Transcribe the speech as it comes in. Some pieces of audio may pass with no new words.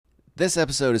This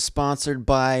episode is sponsored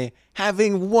by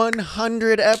having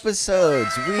 100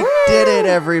 episodes. We did it,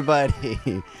 everybody.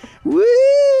 Woo!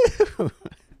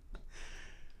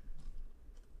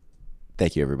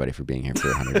 Thank you, everybody, for being here for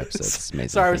 100 episodes. It's amazing.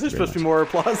 Sorry, was there supposed to be more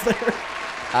applause there?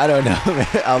 I don't know.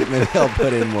 Maybe I'll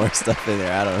put in more stuff in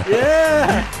there. I don't know.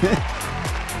 Yeah!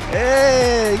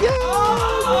 Hey! Yeah!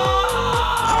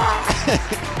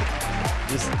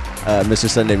 Just Mr.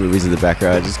 Sunday Movies in the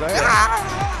background. Just going,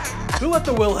 Who let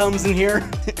the Wilhelms in here?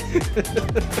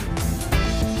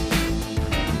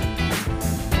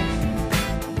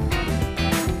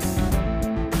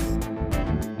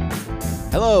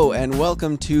 Hello and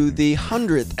welcome to the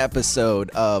 100th episode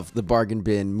of the Bargain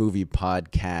Bin Movie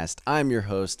Podcast. I'm your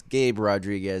host, Gabe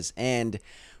Rodriguez, and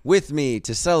with me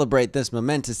to celebrate this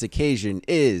momentous occasion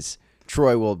is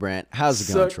Troy Wilbrandt. How's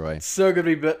it going, Troy? So good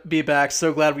to be back.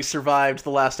 So glad we survived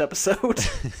the last episode.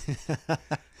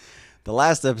 The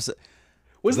last episode...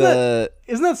 Isn't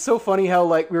that so funny how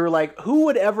we were like, who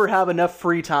would ever have enough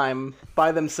free time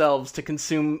by themselves to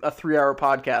consume a 3-hour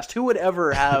podcast? Who would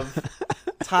ever have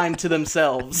time to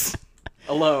themselves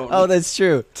alone? Oh, that's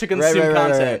true. To consume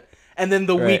content. Right. And then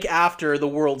the week after, the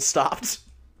world stopped.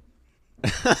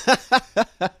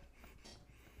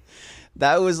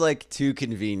 That was too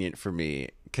convenient for me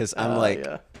because I'm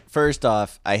first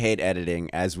off, I hate editing,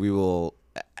 as you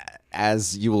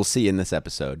will see in this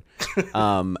episode.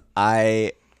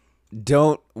 I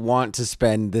don't want to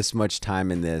spend this much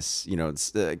time in this,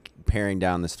 paring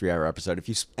down this 3-hour episode. If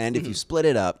you split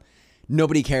it up,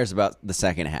 nobody cares about the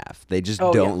second half. They just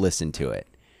don't listen to it.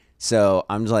 So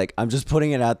I'm just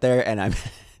putting it out there, and I'm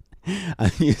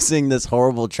using this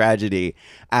horrible tragedy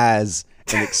as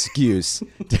an excuse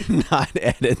to not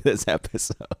edit this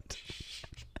episode.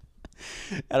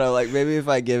 And I'm like, maybe if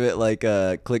I give it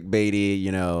a clickbaity,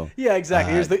 Yeah,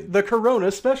 exactly. Here's the Corona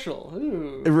special.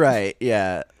 Ooh. Right,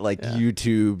 yeah.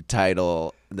 YouTube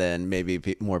title, then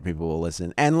maybe more people will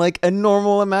listen. And a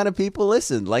normal amount of people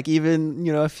listen. Even,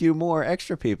 a few more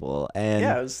extra people. And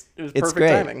yeah, it was perfect great.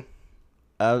 timing.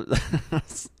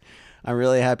 I'm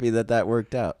really happy that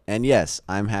worked out. And yes,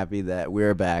 I'm happy that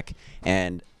we're back.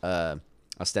 And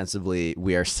ostensibly,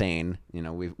 we are sane.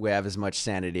 We have as much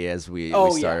sanity as we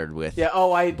started with.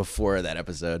 Yeah. Before that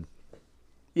episode.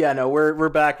 Yeah. No, we're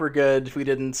back. We're good. We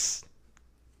didn't.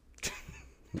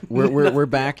 we're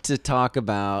back to talk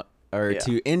about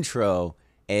to intro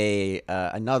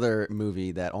another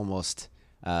movie that almost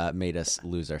made us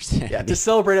lose our sanity. Yeah. To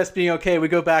celebrate us being okay, we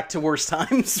go back to worse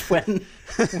times when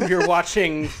we were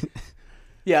watching.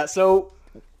 Yeah. So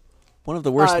one of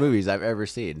the worst movies I've ever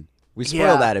seen. We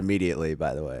spoiled that immediately,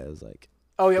 by the way. I was like,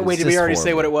 oh, yeah. Wait, did we already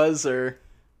say what it was? Or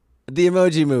the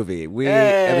Emoji Movie.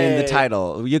 The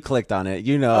title. You clicked on it.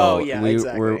 Oh, yeah,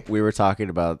 exactly. We were talking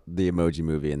about the Emoji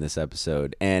Movie in this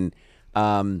episode. And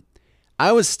I'm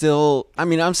still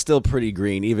pretty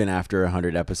green, even after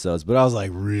 100 episodes. But I was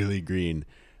really green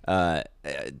when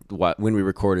we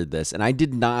recorded this. And I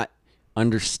did not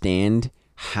understand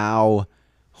how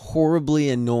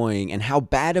horribly annoying and how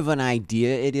bad of an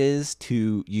idea it is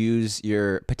to use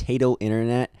your potato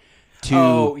internet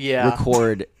to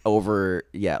record over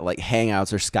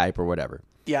Hangouts or Skype or whatever.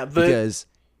 Yeah, because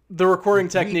the recording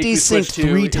technique we switched to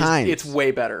 3 times. It's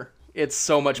way better. It's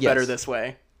so much better this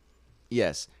way.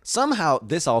 Yes. Somehow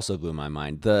this also blew my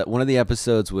mind. One of the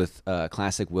episodes with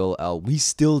classic Will L, we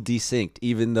still desynced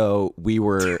even though we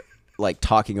were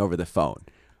talking over the phone.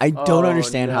 I don't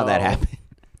understand how that happened.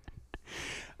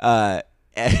 And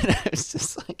I was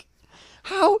just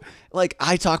how?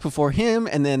 I talk before him,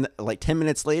 and then 10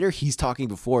 minutes later, he's talking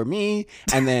before me,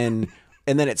 and then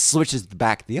it switches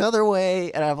back the other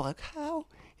way, and I'm like, how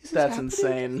is this That's happening?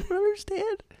 Insane. I don't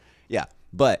understand. Yeah,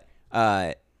 but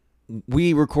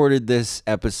we recorded this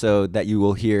episode that you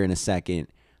will hear in a second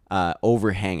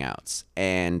over Hangouts,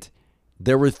 and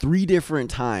there were 3 different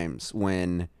times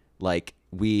when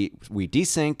we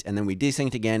desynced, and then we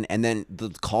desynced again, and then the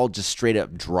call just straight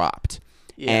up dropped.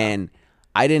 Yeah. And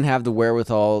I didn't have the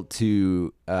wherewithal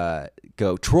to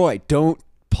go, Troy, don't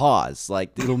pause.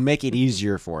 It'll make it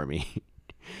easier for me.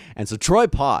 And so Troy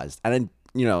paused, and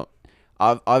then,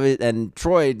 and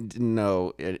Troy didn't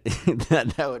know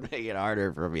that would make it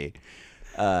harder for me.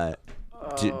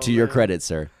 To your credit,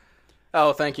 sir.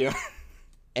 Oh, thank you.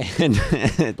 And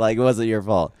it wasn't your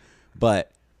fault,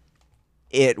 but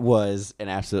it was an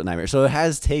absolute nightmare. So it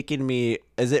has taken me,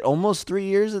 is it almost 3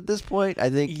 years at this point? I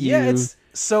think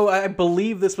so I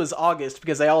believe this was August,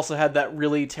 because I also had that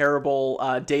really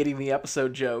terrible dating the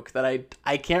episode joke that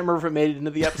I can't remember if it made it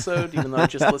into the episode, even though I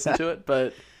just listened to it,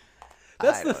 but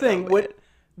that's the thing.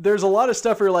 There's a lot of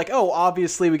stuff where you're like, oh,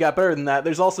 obviously we got better than that.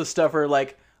 There's also stuff where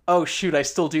oh, shoot, I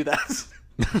still do that.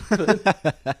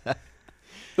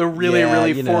 The really, Yeah,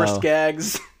 really you forced know.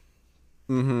 gags.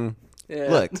 Mm-hmm. Yeah.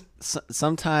 Look,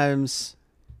 sometimes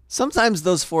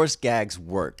those forced gags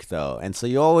work though, and so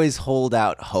you always hold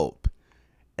out hope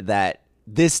that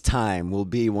this time will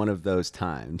be one of those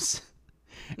times.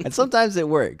 And sometimes it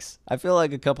works. I feel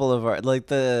like a couple of our like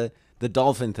the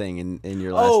dolphin thing in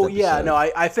your last Oh episode. yeah, no,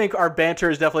 I think our banter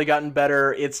has definitely gotten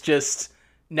better. It's just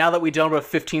now that we don't have a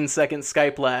 15-second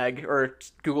Skype lag or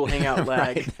Google Hangout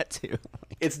lag, Right, that too.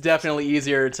 it's definitely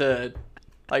easier to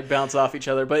like bounce off each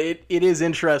other. But it is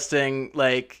interesting.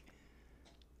 Like,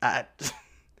 uh,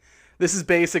 this is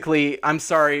basically. I'm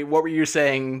sorry. What were you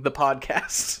saying? The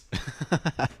podcast.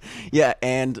 Yeah,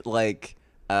 and like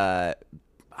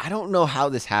I don't know how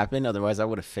this happened, otherwise I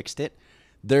would have fixed it.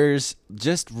 There's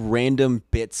just random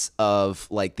bits of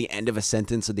like the end of a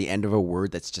sentence or the end of a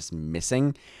word that's just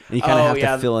missing, and you kind of Oh, have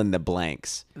yeah. to fill in the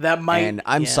blanks. That might. And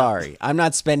I'm yeah. sorry, I'm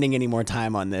not spending any more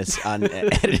time on this on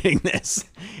editing this.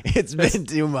 It's been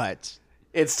too much.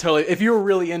 It's totally. If you were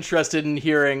really interested in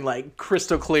hearing like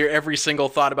crystal clear every single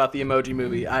thought about the Emoji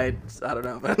Movie, I don't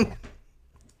know, man.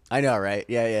 I know, right?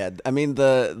 Yeah, yeah. I mean,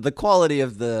 the quality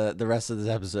of the rest of this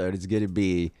episode is going to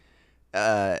be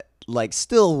like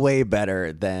still way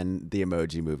better than the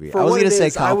Emoji Movie. For I was what going to it say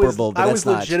is, comparable, but I that's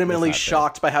was legitimately that's not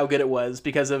shocked by how good it was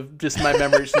because of just my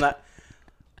memories from that.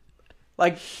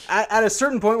 Like at a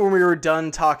certain point when we were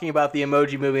done talking about the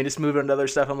Emoji Movie and just moving on to other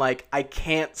stuff, I'm like, I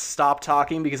can't stop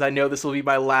talking because I know this will be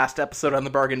my last episode on the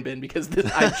bargain bin because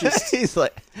I just He's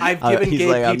like, I've given he's Gabe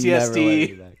like, I'm never letting PTSD.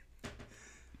 you back.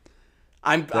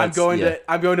 I'm That's- going yeah.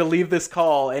 I'm going to leave this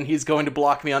call and he's going to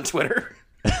block me on Twitter.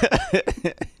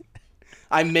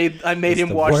 I made him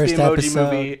the watch the worst Emoji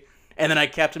episode. Movie, and then I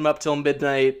kept him up till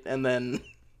midnight, and then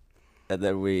And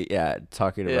then we,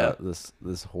 talking about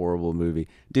this horrible movie,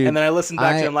 dude. I listened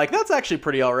back to him like that's actually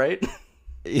pretty all right.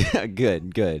 Yeah,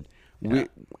 good.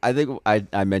 I think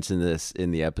I mentioned this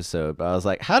in the episode, but I was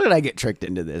like, how did I get tricked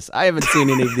into this? I haven't seen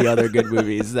any of the other good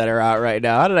movies that are out right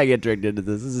now. How did I get tricked into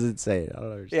this? This is insane. I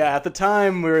don't understand. Yeah, at the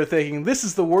time we were thinking this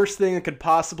is the worst thing that could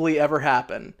possibly ever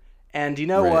happen, and you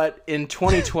know Right. what? In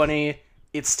 2020,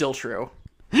 it's still true.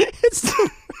 It's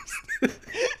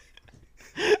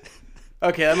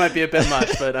Okay, that might be a bit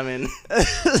much, but I mean,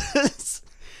 it's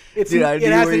dude, I it knew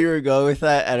where hasn't- you were going with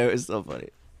that, and it was so funny.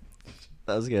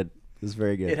 That was good. It was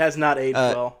very good. It has not aged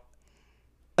well.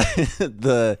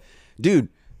 the dude.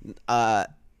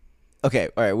 Okay,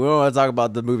 all right. We don't want to talk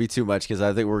about the movie too much because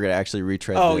I think we're gonna actually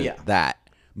retread that.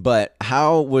 But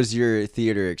how was your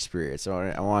theater experience? So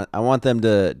I want them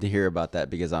to hear about that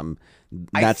because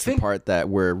that's the part that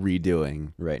we're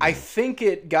redoing right now. I think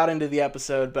it got into the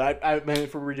episode, but I mean,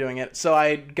 if we're redoing it. So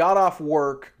I got off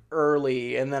work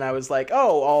early, and then I was like,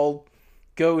 oh, I'll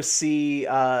go see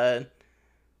I'll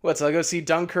go see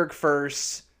Dunkirk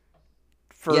first.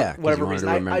 For whatever you wanted reason,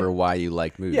 to remember why you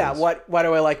like movies. Yeah, why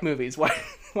do I like movies? Why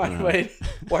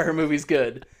are movies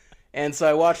good? And so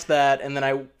I watched that, and then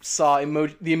I saw the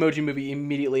Emoji Movie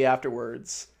immediately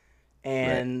afterwards,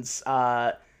 and just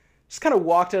kind of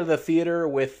walked out of the theater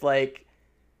with like,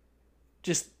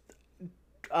 just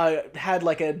had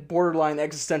like a borderline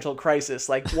existential crisis.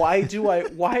 Like, why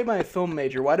am I a film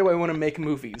major? Why do I want to make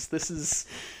movies? This is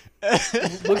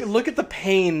look at the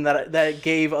pain that it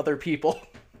gave other people.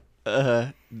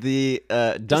 The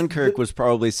Dunkirk was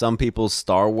probably some people's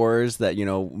Star Wars that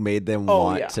made them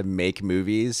want to make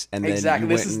movies, and then Exactly. you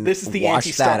This went is- and this is the washed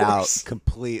anti-Star that Wars. out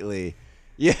completely.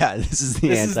 Yeah, this is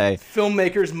the anti.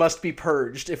 Filmmakers must be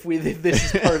purged if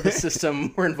this is part of the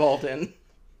system we're involved in.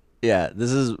 Yeah, this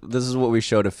is what we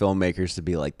show to filmmakers to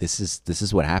be like. This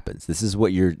is what happens. This is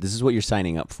what you're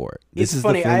signing up for. This It's is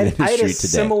funny. the film I had industry a today.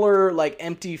 similar like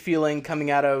empty feeling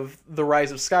coming out of The Rise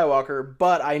of Skywalker,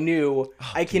 but I knew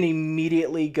I can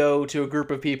immediately go to a group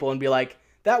of people and be like,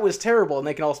 "That was terrible," and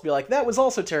they can also be like, "That was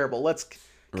also terrible." Let's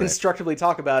constructively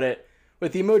talk about it.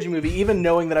 With the Emoji Movie, even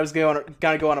knowing that I was going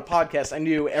to go on a podcast, I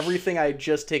knew everything I had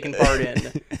just taken part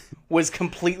in was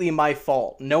completely my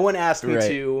fault. No one asked me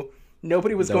to.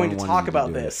 Nobody was going to one talk wanted to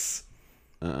about do it. this.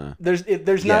 Yeah.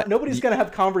 Not nobody's going to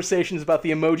have conversations about the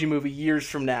Emoji Movie years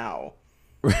from now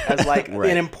as like an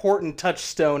important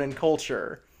touchstone in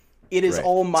culture. It is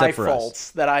all my Except for us.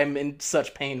 fault that I'm in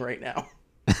such pain right now.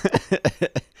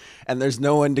 And there's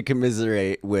no one to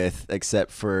commiserate with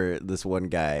except for this one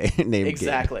guy named Gabe.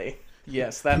 Exactly.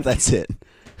 Yes, That's it.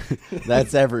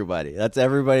 That's everybody. That's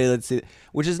everybody that's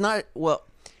which is not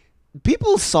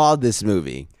people saw this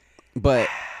movie, but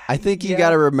I think you got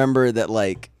to remember that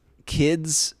like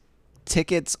kids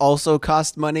tickets also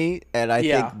cost money, and I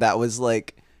think that was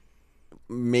like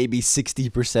maybe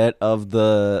 60% of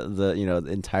the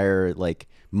entire like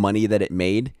money that it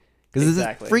made Because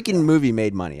Exactly. this freaking movie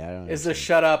made money. I don't know. Is to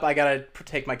shut up. I gotta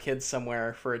take my kids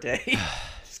somewhere for a day.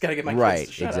 Just gotta get my kids Right,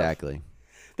 to shut up. exactly.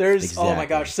 There's oh my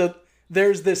gosh. So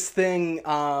there's this thing.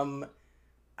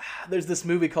 There's this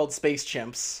movie called Space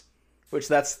Chimps, which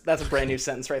that's a brand new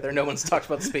sentence right there. No one's talked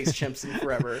about Space Chimps in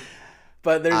forever.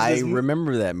 But I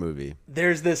remember that movie.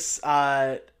 There's this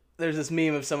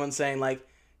meme of someone saying like,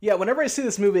 yeah, whenever I see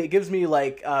this movie, it gives me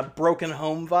like Broken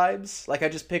Home vibes. Like I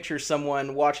just picture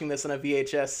someone watching this on a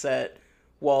VHS set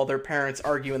while their parents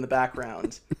argue in the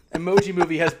background. Emoji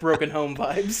Movie has Broken Home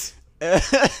vibes.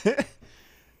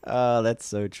 Oh, that's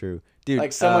so true. Dude,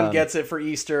 like someone gets it for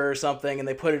Easter or something and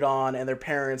they put it on and their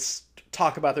parents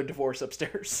talk about their divorce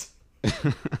upstairs.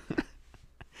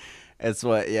 It's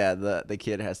what, yeah, the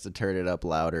kid has to turn it up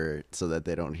louder so that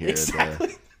they don't hear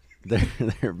Exactly.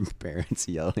 their parents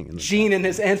yelling. In the Gene and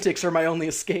his antics are my only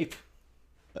escape.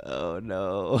 Oh,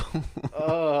 no.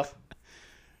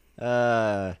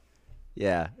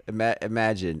 Yeah,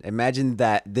 imagine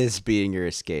that this being your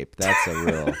escape. That's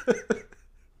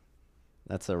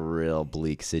a real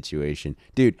bleak situation.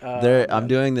 Dude, I'm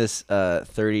doing this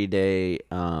 30-day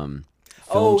film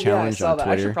challenge I saw on that.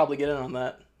 Twitter. I should probably get in on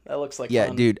that. That looks like Yeah,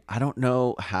 fun. dude, I don't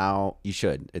know how you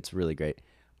should. It's really great.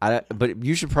 But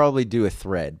you should probably do a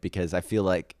thread because I feel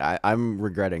like I'm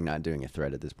regretting not doing a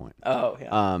thread at this point. Oh,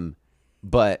 yeah.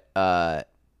 But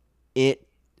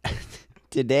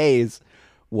today's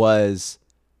was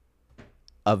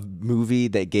a movie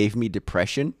that gave me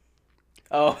depression.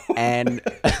 Oh. And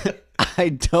I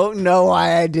don't know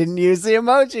why I didn't use the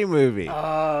Emoji Movie.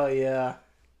 Oh, yeah.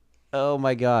 Oh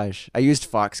my gosh. I used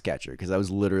Foxcatcher because I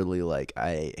was literally like,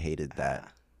 I hated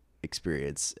that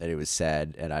experience and it was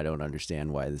sad and I don't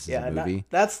understand why this is a movie.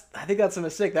 I think that's a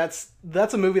mistake. That's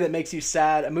a movie that makes you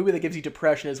sad. A movie that gives you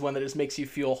depression is one that just makes you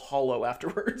feel hollow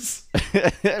afterwards.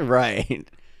 Right.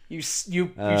 You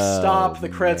stop, the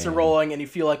credits are rolling, and you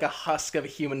feel like a husk of a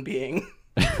human being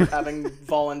for having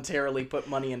voluntarily put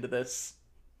money into this.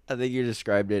 I think you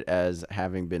described it as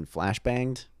having been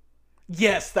flashbanged.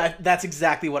 Yes, that's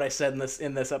exactly what I said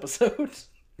in this episode.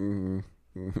 Mm-hmm.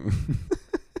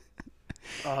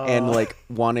 And like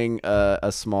wanting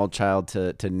a small child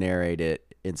to narrate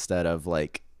it instead of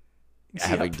like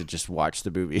having to just watch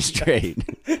the movie straight.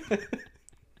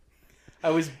 I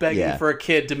was begging for a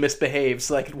kid to misbehave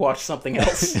so I could watch something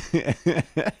else.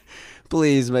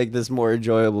 Please make this more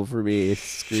enjoyable for me,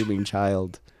 screaming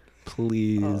child.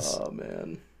 Please. Oh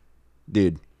man,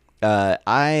 dude,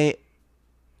 I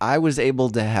was able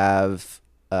to have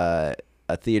a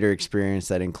theater experience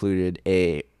that included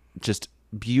a just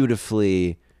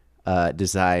beautifully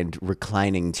designed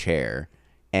reclining chair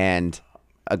and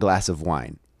a glass of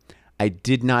wine. I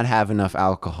did not have enough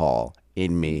alcohol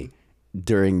in me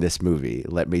during this movie,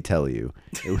 let me tell you.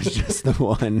 It was just the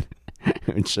one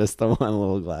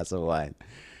little glass of wine.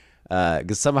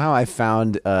 Because somehow I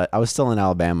found, I was still in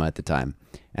Alabama at the time,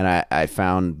 and I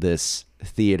found this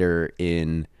theater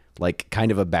in like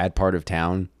kind of a bad part of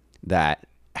town that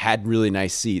had really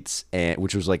nice seats, and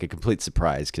which was like a complete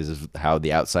surprise because of how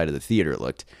the outside of the theater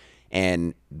looked.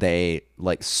 And they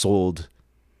like sold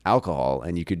alcohol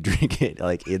and you could drink it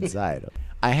like inside.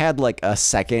 I had like a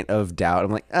second of doubt.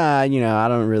 I'm like, I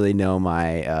don't really know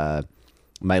my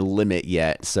my limit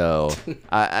yet, so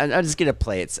I'm just gonna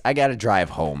play it. I gotta drive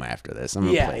home after this. I'm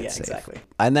gonna play it safe. Exactly.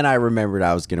 And then I remembered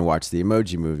I was gonna watch the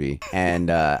Emoji Movie,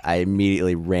 and I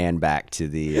immediately ran back to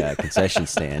the concession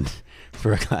stand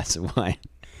for a glass of wine.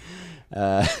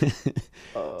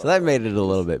 So that made it a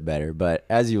little bit better. But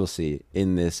as you will see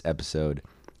in this episode,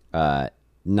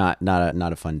 not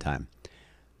a fun time.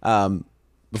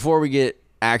 Before we get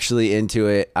actually into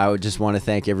it, I would just want to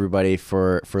thank everybody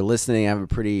for listening. I have a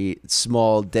pretty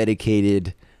small,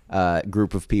 dedicated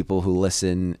group of people who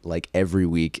listen like every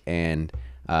week, and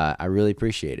I really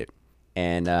appreciate it.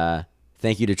 And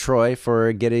thank you to Troy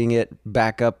for getting it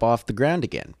back up off the ground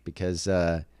again, because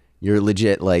you're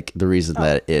legit like the reason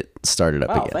that it started up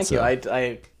again. Thank you.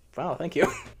 Wow, thank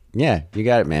you. Yeah, you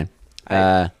got it, man.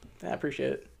 I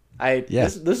appreciate it.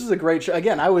 This is a great show.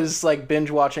 Again, I was like binge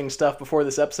watching stuff before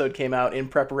this episode came out in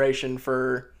preparation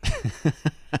for.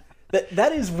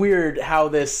 That is weird how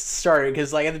this started,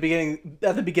 because like at the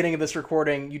beginning of this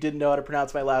recording, you didn't know how to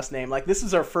pronounce my last name. Like this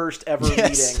is our first ever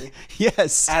meeting.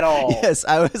 Yes. At all. Yes,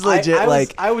 I was legit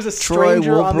I was a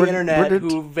stranger on the internet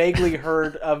who vaguely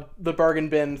heard of the Bargain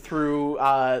Bin through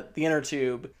the inner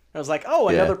tube. I was like, oh,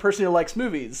 another person who likes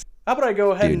movies. How about I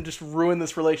go ahead and just ruin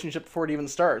this relationship before it even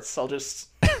starts? I'll just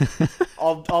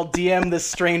I'll DM this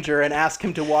stranger and ask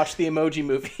him to watch the Emoji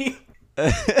Movie.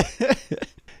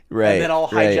 Right. And then I'll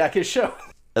hijack his show.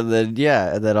 and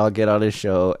then I'll get on his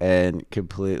show and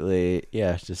completely,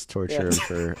 just torture him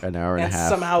for an hour and a half.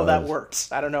 Somehow that worked.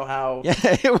 I don't know how. Yeah,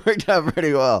 it worked out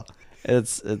pretty well.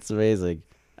 It's amazing.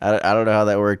 I don't know how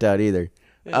that worked out either.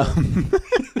 Yeah.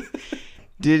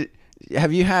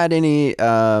 Have you had any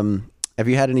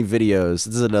videos?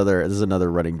 This is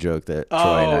another running joke that Troy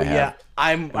and I have. Yeah.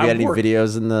 Have you had any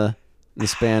videos in the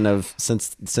span of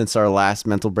since our last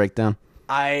mental breakdown?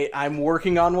 I'm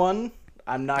working on one.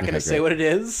 I'm not going to say what it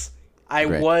is.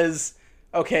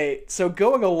 So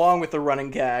going along with the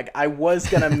running gag, I was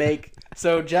going to make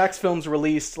so Jax Films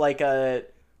released like an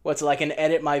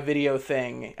edit my video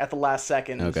thing at the last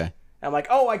second. Okay. And I'm like,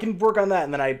 "Oh, I can work on that."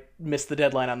 And then I missed the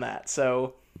deadline on that.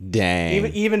 So dang.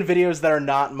 Even videos that are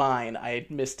not mine, I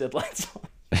missed deadlines on.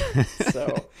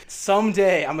 So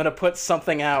someday I'm going to put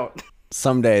something out.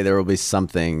 Someday there will be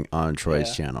something on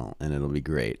Troy's channel and it'll be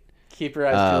great. Keep your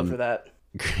eyes peeled for that.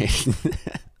 Great.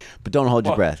 But don't hold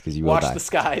your breath because you will die. Watch the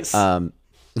skies.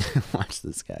 Watch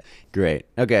the sky. Great.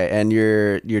 Okay, and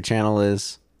your channel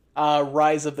is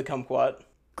Rise of the Kumquat.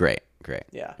 Great.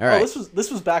 Yeah. All right.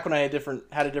 This was back when I had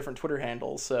a different Twitter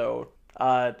handle, so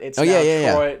it's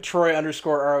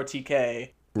Troy_ROTK.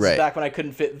 This is back when I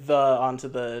couldn't fit the onto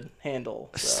the handle.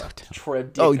 So Troy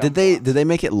D. Oh, did they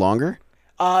make it longer?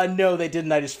 No, they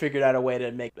didn't. I just figured out a way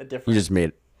to make a different. You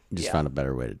just found a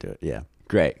better way to do it. Yeah.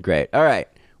 Great. All right.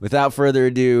 Without further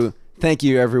ado, thank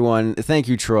you everyone. Thank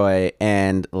you, Troy,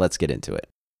 and let's get into it.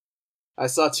 I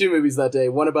saw 2 movies that day.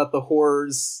 One about the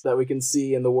horrors that we can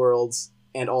see in the world,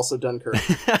 and also Dunkirk.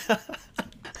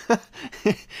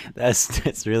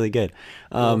 That's really good.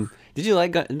 Did you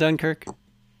like Dunkirk?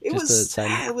 It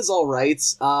was all right.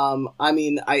 I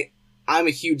mean, I'm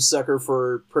a huge sucker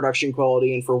for production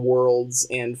quality and for worlds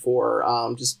and for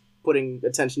just putting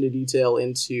attention to detail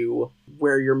into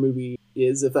where your movie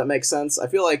is, if that makes sense. I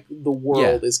feel like the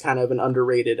world is kind of an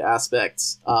underrated aspect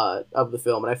of the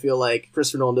film, and I feel like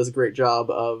Christopher Nolan does a great job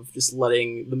of just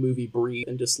letting the movie breathe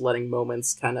and just letting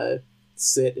moments kind of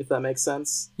sit, if that makes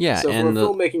sense. Yeah, so from a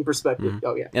filmmaking perspective,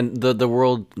 and the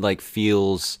world like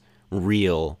feels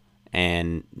real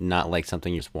and not like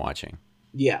something you're just watching.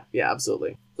 Yeah,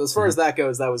 absolutely. So as far as that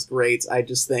goes, that was great. I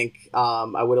just think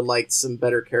I would have liked some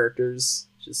better characters.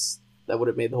 Just that would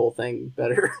have made the whole thing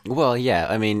better. Well, yeah.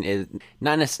 I mean,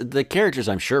 the characters.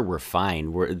 I'm sure were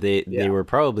fine. They were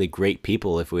probably great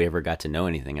people if we ever got to know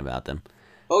anything about them.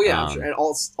 Oh yeah, I'm sure. And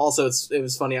also, it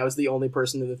was funny. I was the only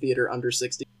person in the theater under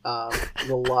 60. There's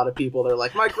a lot of people. They're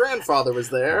like, my grandfather was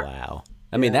there. Wow.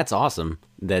 I mean, that's awesome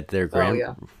that their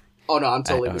Oh no, I'm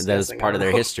totally. That is part of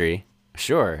their history.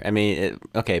 Sure. I mean,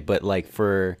 but like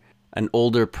for an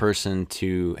older person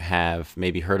to have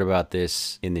maybe heard about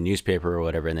this in the newspaper or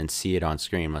whatever and then see it on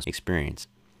screen must be experience.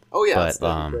 Oh yeah, but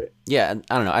that'd be great. Yeah,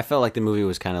 I don't know. I felt like the movie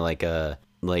was kind of like a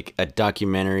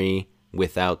documentary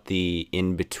without the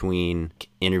in between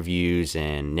interviews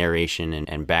and narration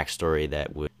and backstory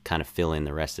that would kind of fill in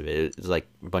the rest of it. It was like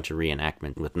a bunch of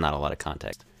reenactment with not a lot of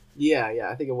context. Yeah,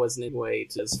 I think it wasn't in a way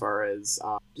as far as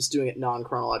just doing it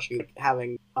non-chronologically, like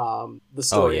having the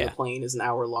story of the plane is an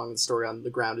hour long, the story on the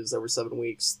ground is over 7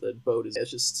 weeks, the boat is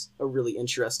just a really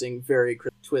interesting, very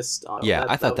crisp twist on it. Yeah,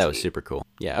 I thought that was super cool.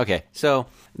 Yeah, okay. So,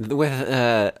 with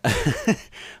a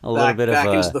little bit of back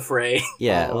into the fray.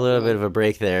 Yeah, a little bit of a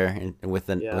break there with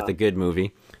a good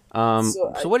movie.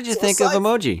 So what did you think of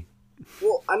Emoji?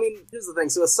 Well, I mean, here's the thing.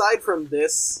 So aside from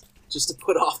this, just to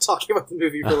put off talking about the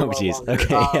movie for a while longer.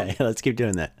 Okay, let's keep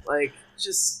doing that. Like,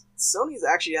 just Sony's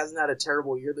actually hasn't had a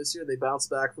terrible year this year. They bounced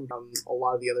back from a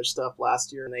lot of the other stuff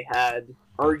last year, and they had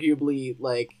arguably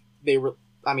they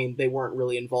weren't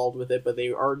really involved with it, but they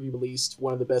arguably released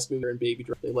one of the best movies in Baby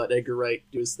Driver. They let Edgar Wright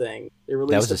do his thing. They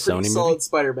released that was a pretty Sony solid movie?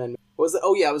 Spider-Man. Was it?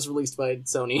 Oh yeah, it was released by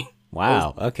Sony.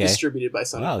 Wow. Okay. Distributed by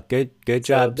Sony. Wow. Good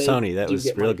job, Sony. That was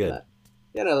real good. That.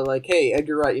 Yeah, no, they're like, hey,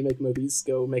 Edgar Wright, you make movies,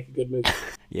 go make a good movie.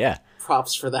 Yeah.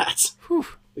 Props for that. Whew.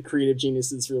 The creative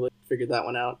geniuses really figured that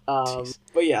one out.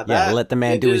 But yeah, let the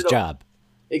man do his job.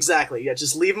 Exactly. Yeah,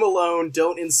 just leave him alone.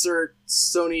 Don't insert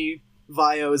Sony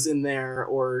Vios in there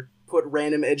or put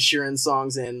random Ed Sheeran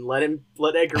songs in. Let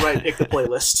Edgar Wright pick the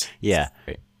playlist. Yeah.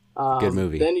 Good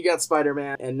movie. Then you got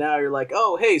Spider-Man, and now you're like,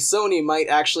 oh, hey, Sony might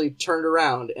actually turn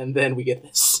around, and then we get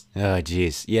this. Oh,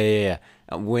 jeez. Yeah.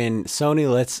 When Sony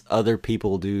lets other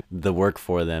people do the work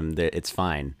for them, it's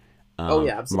fine.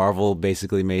 Absolutely. Marvel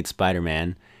basically made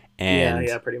Spider-Man,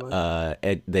 and pretty much.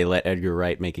 They let Edgar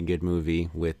Wright make a good movie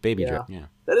with Baby Driver. Yeah.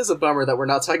 That is a bummer that we're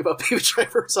not talking about Baby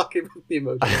Driver, we're talking about the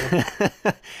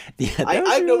Emoji. Yeah, I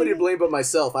have nobody to blame but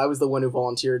myself. I was the one who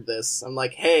volunteered this. I'm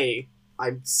like, hey,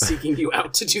 I'm seeking you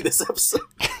out to do this episode.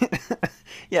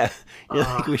 Yeah, you're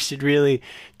like, we should really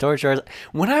torture ourselves.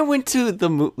 When I went to the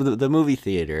movie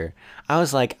theater, I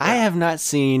was like, I have not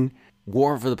seen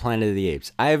War for the Planet of the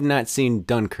Apes. I have not seen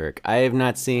Dunkirk. I have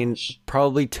not seen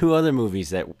probably 2 other movies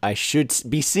that I should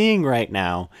be seeing right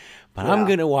now, but I'm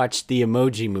going to watch the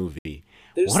Emoji Movie.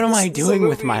 What am I doing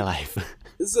with my life?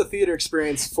 This is a theater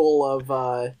experience full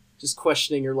of just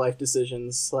questioning your life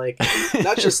decisions, like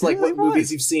not just like what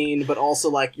movies you've seen, but also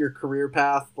like your career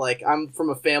path. Like, I'm from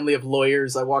a family of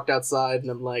lawyers. I walked outside and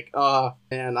I'm like,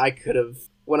 man, I could have.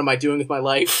 What am I doing with my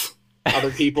life?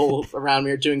 Other people around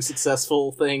me are doing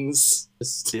successful things.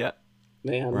 Just, yeah,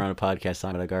 man, we're on a podcast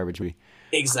on a garbage movie.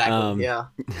 Exactly. Yeah.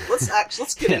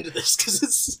 Let's get into this because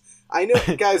it's. I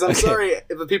know, guys. I'm sorry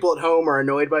if the people at home are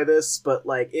annoyed by this, but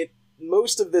like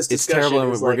most of this discussion it's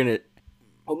terrible, is we're like, gonna.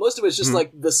 Well, most of it's just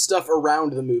like the stuff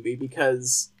around the movie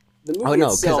because the movie. Oh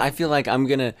no, itself, because I feel like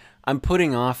I'm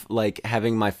putting off like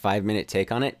having my 5-minute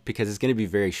take on it because it's gonna be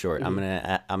very short. I'm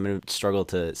gonna struggle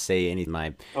to say any of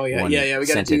my we one gotta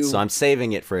sentence, so I'm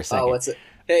saving it for a second. Oh, what's it?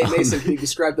 Hey Mason, can you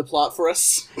describe the plot for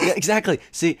us? Yeah, exactly.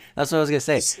 See, that's what I was gonna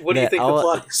say. What do you think the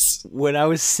plot is? When I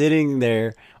was sitting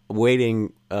there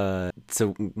waiting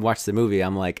to watch the movie,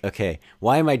 I'm like, okay,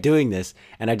 why am I doing this?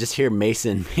 And I just hear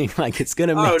Mason being like, it's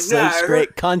gonna make such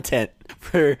great content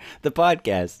for the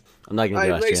podcast. I'm not gonna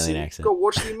do Australian accent. Go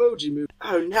watch the Emoji Movie.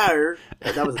 Oh no,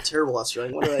 that was a terrible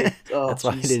Australian. What did I? Oh, that's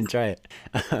why I didn't try it.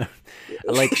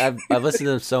 Like I've listened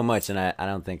to them so much, and I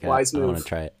don't think I want to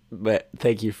try it. But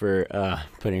thank you for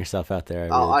putting yourself out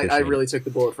there. I really took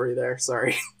the bullet for you there.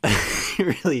 Sorry. You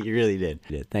really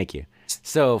did. Thank you.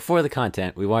 So for the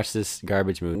content, we watched this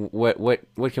garbage movie.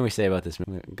 What can we say about this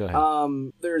movie? Go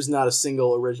ahead. There's not a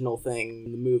single original thing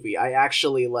in the movie. I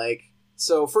actually like.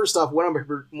 So first off, one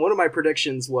of my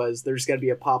predictions was there's got to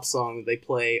be a pop song that they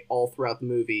play all throughout the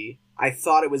movie. I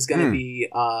thought it was going to be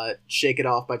 "Shake It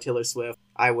Off" by Taylor Swift.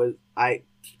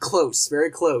 Close, very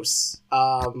close.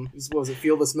 What was it?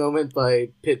 "Feel This Moment" by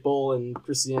Pitbull and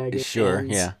Christina Aguilera. Sure,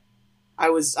 yeah. I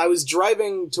was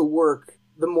driving to work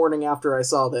the morning after I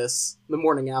saw this. The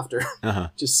morning after,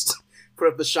 just put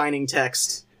up the shining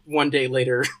text one day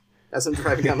later as I'm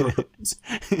driving down the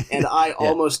road, and I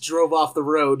almost drove off the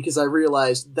road because I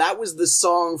realized that was the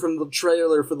song from the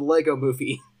trailer for the Lego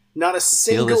Movie. Not a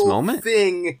single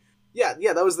thing. Yeah,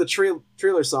 that was the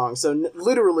trailer song. So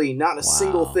literally not a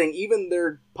single thing. Even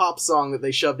their pop song that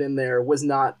they shoved in there was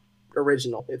not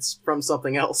original. It's from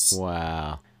something else.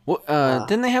 Wow. Well,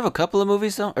 didn't they have a couple of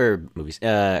movies though, or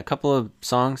a couple of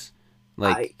songs,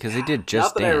 like because they did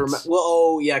Just Dance.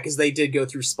 Because they did go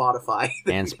through Spotify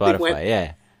and Spotify,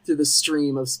 yeah, through the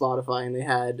stream of Spotify, and they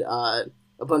had a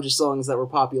bunch of songs that were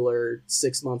popular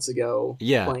 6 months ago.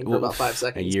 Yeah, playing for about 5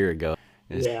 seconds a year ago.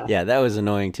 Yeah, that was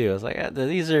annoying too. I was like,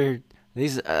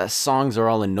 these songs are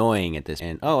all annoying at this,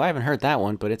 and I haven't heard that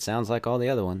one, but it sounds like all the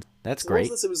other ones. That's great.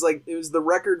 What was this? It was the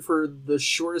record for the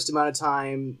shortest amount of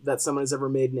time that someone has ever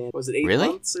made in. Was it 8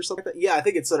 months or something like that? Yeah, I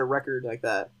think it set a record like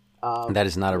that. That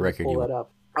is not a record. Pull that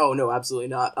up. Oh no, absolutely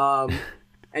not.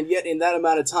 And yet in that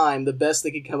amount of time, the best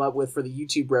they could come up with for the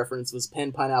YouTube reference was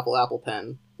Pen, Pineapple, Apple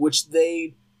Pen, which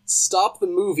they stopped the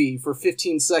movie for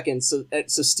 15 seconds so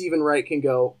Stephen Wright can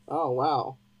go, oh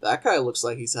wow, that guy looks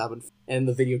like he's having fun. And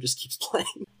the video just keeps playing.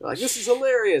 They're like, this is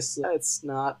hilarious. It's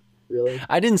not really.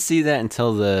 I didn't see that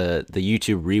until the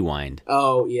YouTube Rewind.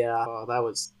 Oh yeah, that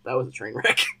was a train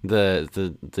wreck. The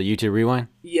YouTube Rewind.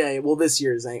 Yeah, well, this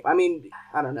year's. I mean,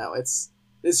 I don't know. It's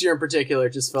this year in particular.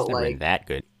 It just felt like that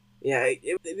good. Yeah,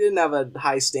 it didn't have a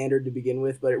high standard to begin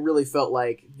with, but it really felt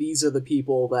like these are the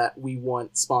people that we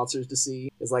want sponsors to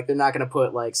see. It's like they're not going to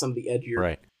put like some of the edgier.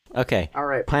 Right. Okay. All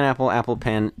right. Pineapple Apple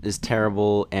Pen is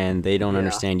terrible, and they don't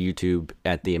understand YouTube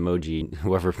at the emoji.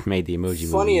 Whoever made the emoji movie.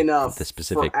 Funny enough, the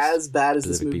specific, for as bad as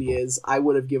this movie is, I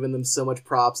would have given them so much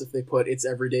props if they put "It's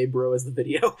Everyday Bro" as the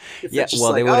video. Yeah,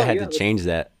 well, they would have had to change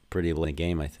that pretty late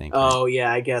game, I think. Oh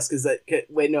yeah, I guess because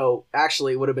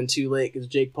actually, it would have been too late because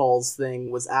Jake Paul's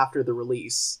thing was after the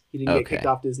release. He didn't get kicked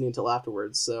off Disney until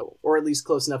afterwards, so or at least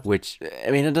close enough. Which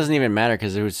I mean, it doesn't even matter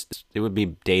because it would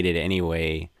be dated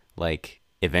anyway. Like.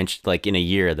 Eventually, like in a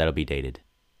year, that'll be dated.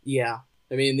 Yeah,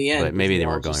 I mean, in the end, but maybe they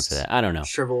weren't going for that. I don't know.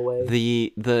 Shrivel away.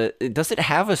 The does it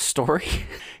have a story?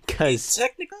 Because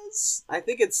technically, I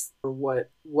think it's for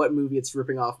what movie it's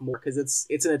ripping off more. Because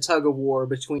it's in a tug of war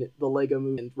between the Lego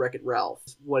Movie and Wreck-It Ralph.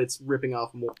 What it's ripping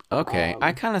off more. Okay,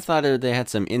 I kind of thought they had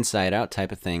some Inside Out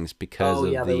type of things because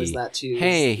of there was that too.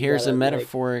 Hey, here's a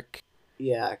metaphoric.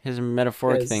 Like, here's a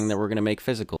metaphoric thing that we're gonna make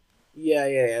physical. Yeah.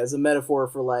 As a metaphor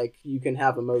for like you can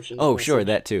have emotions. Oh, sure,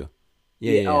 that too.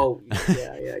 Yeah. Oh,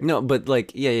 yeah. No, but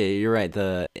like, yeah, you're right.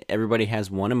 Everybody has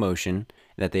one emotion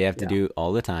that they have to do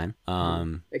all the time.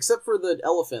 Except for the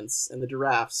elephants and the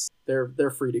giraffes, they're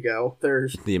free to go. They're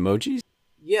The emojis.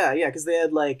 yeah, because they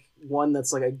had like one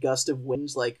that's like a gust of wind.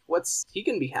 Like, he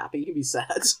can be happy, he can be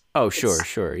sad. Oh,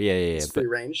 sure. Yeah. It's free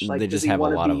range. Like, they does just he have a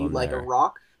want lot to of be them like there. a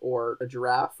rock or a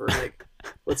giraffe or like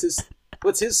what's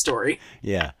his story?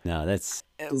 Yeah. No, that's.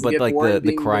 Does he But get like bored the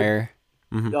being crier.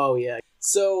 Oh yeah.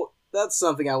 So that's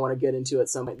something I want to get into at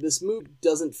some point. This movie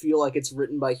doesn't feel like it's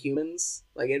written by humans.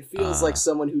 Like, it feels like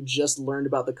someone who just learned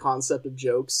about the concept of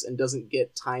jokes and doesn't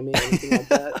get timing or anything like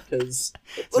that. Because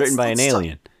It's written by an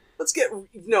alien. This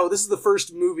is the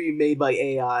first movie made by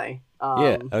AI.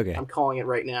 Yeah, okay. I'm calling it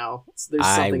right now. There's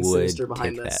I something would sinister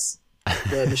behind take this.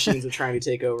 The machines are trying to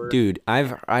take over. Dude,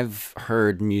 I've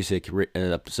heard music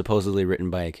supposedly written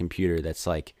by a computer that's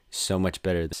like so much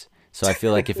better. So I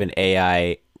feel like if an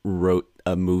AI wrote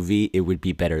a movie, it would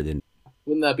be better than.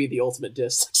 Wouldn't that be the ultimate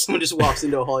diss? Someone just walks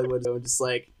into a Hollywood and just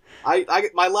like,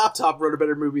 my laptop wrote a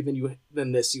better movie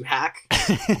than this, you hack.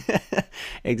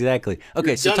 Exactly. Okay,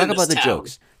 You're so done talk in this about the town.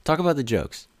 jokes. Talk about the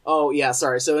jokes. Oh yeah,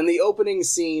 sorry. So in the opening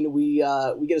scene, we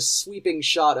get a sweeping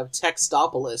shot of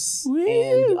Textopolis, Woo!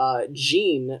 and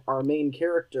Gene, our main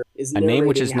character, is A name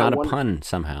which narrating is how not a pun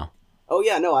somehow. Oh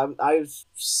yeah, no,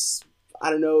 I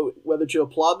don't know whether to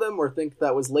applaud them or think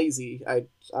that was lazy. I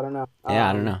don't know. Yeah,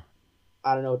 I don't know.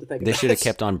 I don't know what to think. They of should have that.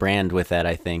 kept on brand with that,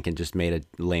 I think, and just made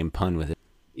a lame pun with it.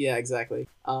 Yeah, exactly.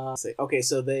 Okay,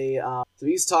 so so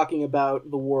he's talking about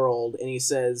the world, and he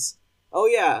says, "Oh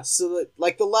yeah, so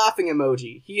like the laughing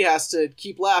emoji, he has to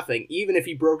keep laughing even if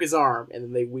he broke his arm." And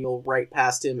then they wheel right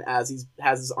past him as he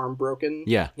has his arm broken.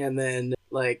 Yeah. And then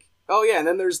like, oh yeah, and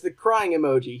then there's the crying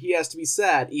emoji. He has to be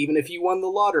sad even if he won the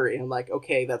lottery. And I'm like,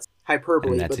 okay, that's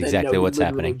hyperbole. And that's but then, exactly no, what's he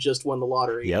literally happening. just won the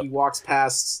lottery. Yep. He walks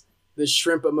past the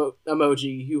shrimp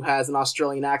emoji who has an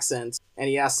Australian accent, and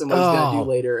he asks him what he's gonna do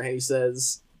later, and he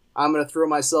says, "I'm gonna throw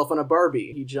myself on a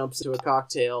Barbie." He jumps into a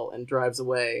cocktail and drives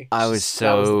away. I was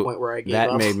That was the so point where I gave that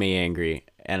up. made me angry,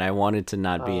 and I wanted to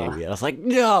not be angry. I was like,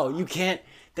 "No, you can't.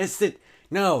 That's it.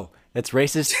 No, that's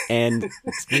racist and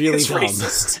it's really It's dumb."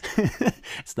 racist.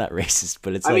 It's not racist,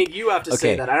 but it's I like, mean, you have to okay,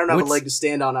 say that. I don't have a what's- leg to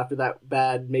stand on after that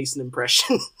bad Mason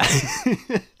impression.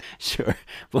 sure.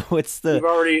 But what's the You've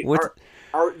already what's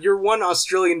your one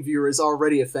Australian viewer is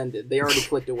already offended. They already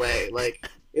clicked away. Like,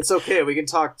 it's okay. We can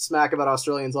talk smack about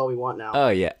Australians all we want now. Oh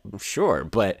yeah, sure,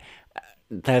 but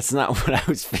that's not what I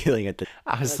was feeling at the.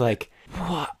 I was like,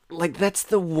 what? Like that's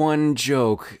the one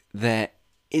joke that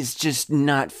is just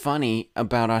not funny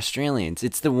about Australians.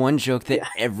 It's the one joke that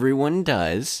everyone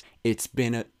does. It's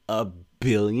been a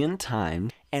billion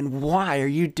times. And why are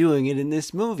you doing it in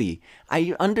this movie?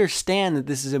 I understand that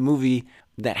this is a movie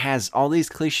that has all these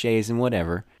cliches and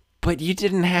whatever, but you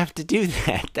didn't have to do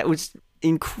that. That was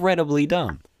incredibly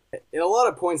dumb. In a lot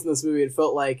of points in this movie, it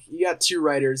felt like you got two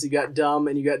writers. You got dumb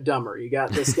and you got dumber. You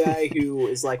got this guy who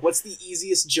is like, what's the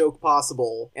easiest joke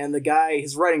possible? And the guy,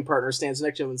 his writing partner, stands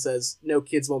next to him and says, no,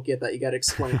 kids won't get that. You got to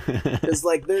explain. Because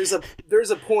like there's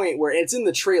a point where it's in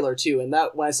the trailer too. And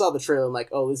that when I saw the trailer, I'm like,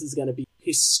 oh, this is going to be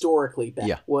historically bad.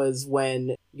 Yeah. Was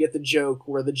when you get the joke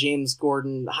where the James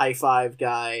Gordon high five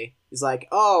guy is like,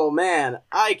 oh man,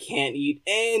 I can't eat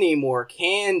any more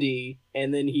candy.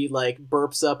 And then he like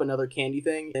burps up another candy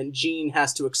thing. And Gene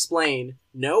has to explain,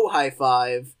 no high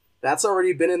five. That's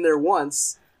already been in there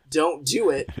once. Don't do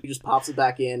it. He just pops it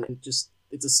back in and just,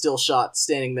 it's a still shot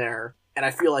standing there. And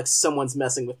I feel like someone's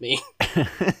messing with me.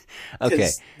 Okay.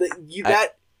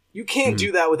 You can't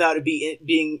do that without it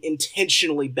being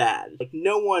intentionally bad. Like,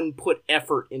 no one put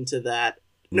effort into that.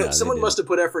 No, they Someone didn't. must have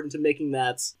put effort into making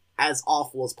that as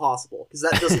awful as possible, because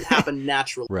that doesn't happen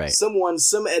naturally. Right.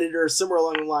 Some editor, somewhere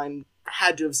along the line,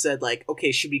 had to have said, like,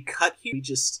 okay, should we cut here? We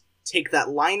just take that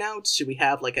line out? Should we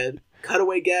have, like, a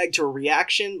cutaway gag to a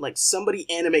reaction? Like, somebody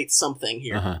animate something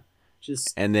here. Uh-huh.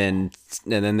 Just... And then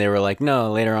they were like,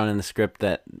 no, later on in the script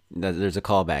that there's a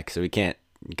callback, so we can't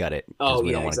gut it because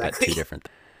we don't want to exactly. cut two different.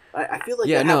 I feel like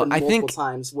Yeah, that no, happened I multiple think-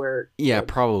 times where... Yeah,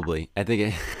 probably. I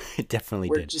think it definitely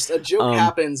where did. just a joke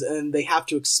happens and they have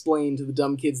to explain to the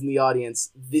dumb kids in the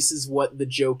audience, this is what the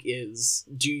joke is.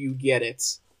 Do you get it?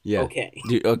 Yeah. Okay.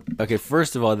 Dude, okay,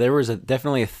 first of all, there was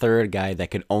definitely a third guy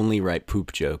that could only write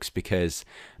poop jokes because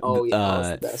That was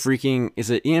the best. freaking, is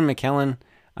it Ian McKellen?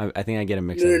 I think I get him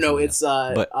mixed up. No, with it's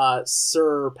someone else.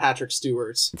 Sir Patrick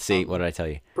Stewart. See, what did I tell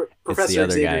you? Professor the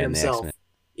other Xavier guy in the himself. X-Men.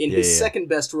 In Yeah, his yeah. second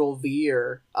best role of the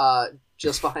year,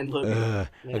 just behind Logan. Man,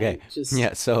 Okay. just-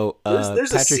 Yeah, so There's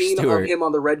a Patrick scene Stewart. of him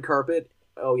on the red carpet.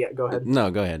 Oh yeah, go ahead. No,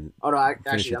 go ahead. Oh no, Finish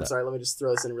actually, it I'm up. sorry. Let me just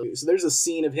throw this in really. So there's a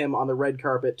scene of him on the red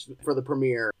carpet for the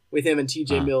premiere, with him and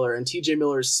TJ Miller, and TJ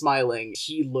Miller's smiling.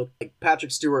 He looked like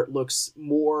Patrick Stewart looks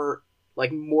more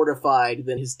like mortified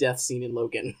than his death scene in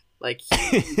Logan. Like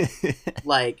he,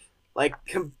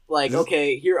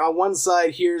 okay, here on one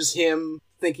side, here's him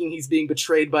thinking he's being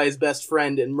betrayed by his best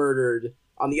friend and murdered.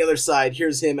 On the other side,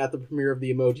 here's him at the premiere of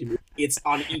the Emoji Movie. It's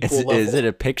on equal level. Is it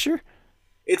a picture?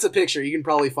 It's a picture. You can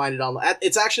probably find it online.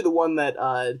 It's actually the one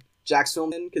that Jack's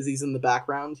filmed in, because he's in the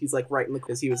background. He's like right in the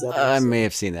because he was up. I may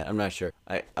have seen that. I'm not sure.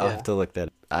 I'll have to look that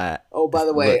up. Oh, by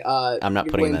the way, I'm not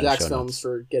putting that in Jack's show films notes.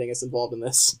 for getting us involved in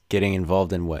this. Getting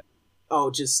involved in what? Oh,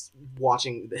 just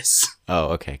watching this.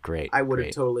 Oh, okay, great. I would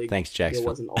have totally. Thanks, Jack's. It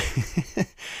wasn't all.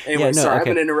 Anyway, sorry.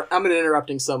 Okay. I've been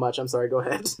interrupting so much. I'm sorry. Go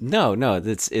ahead. No,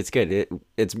 it's good.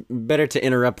 It's better to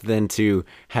interrupt than to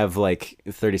have like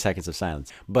 30 seconds of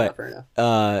silence. But fair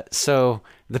enough. So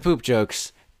the poop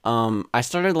jokes. I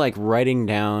started like writing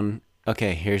down.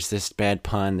 Okay, here's this bad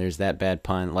pun. There's that bad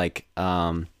pun. Like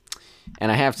and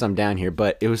I have some down here,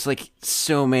 but it was like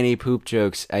so many poop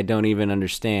jokes I don't even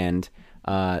understand.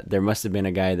 There must have been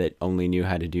a guy that only knew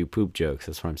how to do poop jokes.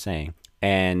 That's what I'm saying.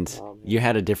 And you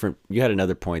had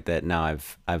another point that now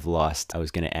I've lost. I was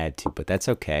going to add to, but that's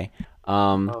okay.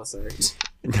 Oh, sorry.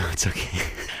 No, it's okay.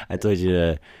 I told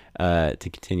you to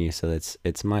continue, so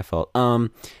it's my fault.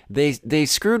 They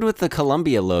screwed with the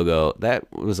Columbia logo. That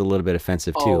was a little bit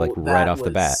offensive too, like right off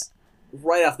the bat.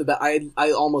 Right off the bat,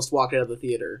 I almost walked out of the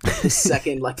theater. The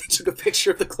second like they took a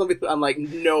picture of the Columbia, I'm like,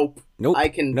 nope. I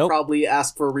can probably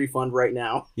ask for a refund right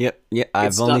now. Yep.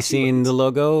 I've only seen the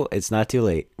logo. It's not too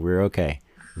late. We're okay.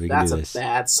 We can do this. That's a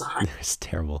bad sign. It's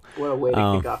terrible. What a way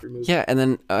to kick off your movie. Yeah, and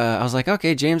then I was like,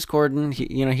 okay, James Corden,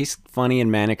 he's funny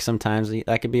and manic sometimes.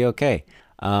 That could be okay.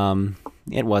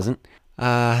 It wasn't.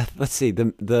 Let's see.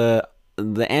 The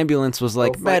ambulance was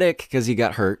like medic because he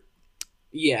got hurt.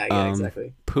 Yeah,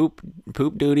 exactly. Poop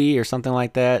duty or something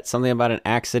like that. Something about an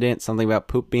accident. Something about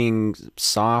poop being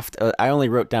soft. I only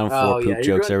wrote down 4 poop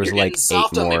jokes. There was like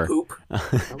 8 more. Poop. Or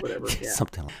whatever. Yeah.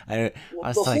 Something. The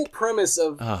whole premise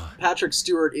of Patrick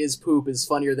Stewart is poop is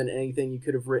funnier than anything you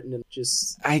could have written. And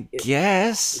I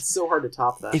guess it's so hard to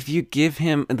top that. If you give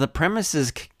him the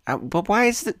premises. But why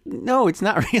is it? No, it's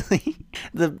not really.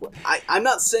 I'm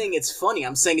not saying it's funny.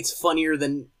 I'm saying it's funnier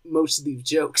than most of these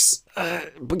jokes.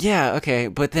 But yeah, okay.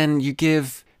 But then you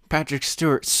give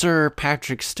Sir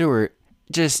Patrick Stewart,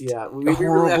 just we horrible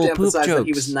really have to poop emphasize jokes. that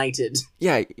he was knighted.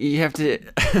 Yeah, you have to.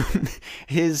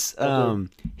 His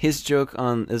joke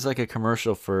on is like a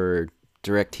commercial for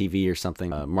DirecTV or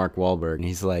something. Mark Wahlberg, and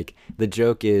he's like, the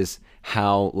joke is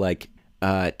how like.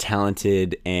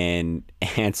 Talented and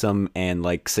handsome and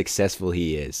like successful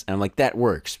he is. And I'm like, that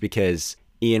works because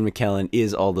Ian McKellen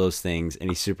is all those things and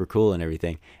he's super cool and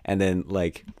everything. And then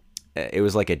like it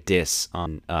was like a diss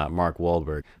on Mark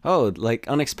Wahlberg. Oh, like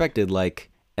unexpected,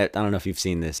 like I don't know if you've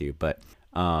seen this, but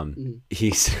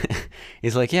he's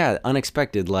like, yeah,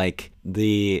 unexpected, like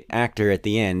the actor at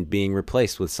the end being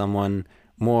replaced with someone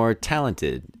more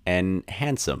talented and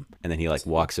handsome. And then he like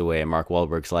walks away and Mark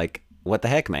Wahlberg's like, what the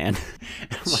heck, man?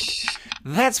 I'm like,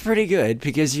 that's pretty good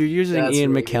because you're using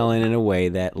Ian McKellen in a way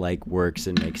that like works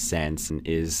and makes sense and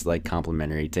is like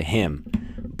complimentary to him.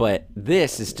 But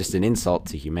this is just an insult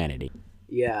to humanity.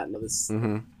 Yeah, no, this.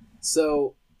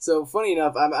 So funny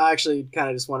enough, I actually kind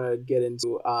of just want to get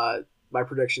into my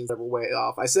predictions that were way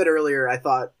off. I said earlier I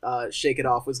thought Shake It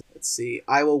Off was. Let's see,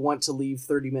 I will want to leave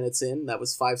 30 minutes in. That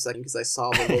was 5 seconds because I saw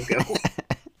the logo.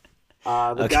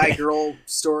 The guy-girl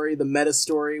story, the meta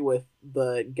story with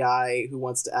the guy who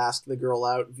wants to ask the girl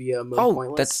out via Mode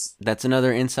Pointless. That's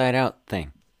another Inside Out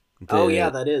thing.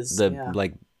 That is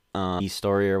like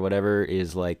story or whatever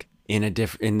is like in a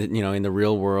different in the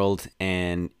real world,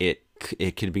 and it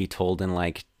could be told in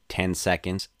like 10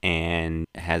 seconds and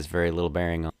has very little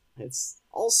bearing on. It's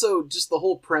also just the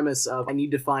whole premise of I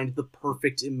need to find the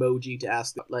perfect emoji to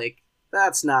ask. Like,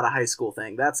 that's not a high school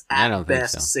thing. That's at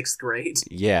best 6th grade.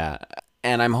 Yeah,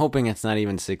 and I'm hoping it's not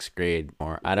even 6th grade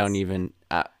more. I don't even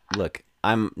look.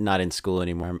 I'm not in school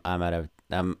anymore.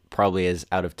 I'm probably as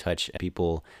out of touch as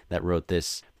people that wrote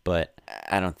this, but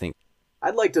I don't think.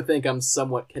 I'd like to think I'm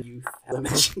somewhat youth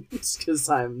because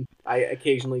I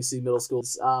occasionally see middle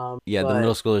schools. The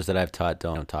middle schoolers that I've taught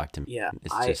don't talk to me. Yeah,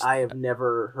 I have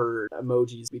never heard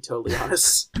emojis. To be totally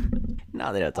honest.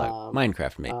 No, they don't talk.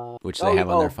 Minecraft, maybe, which they have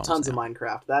on their phones. Tons now. of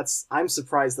Minecraft. I'm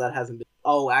surprised that hasn't been.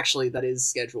 Oh, actually, that is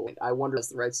scheduled. I wonder if that's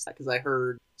the right stat because I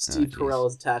heard Steve Carell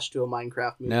is attached to a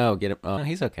Minecraft movie. No, get him. Oh,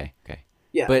 he's okay. Okay.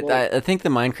 Yeah, but I think the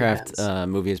Minecraft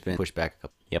movie has been pushed back a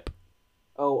couple. Yep.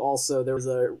 Oh, also, there was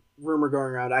a rumor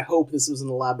going around. I hope this was an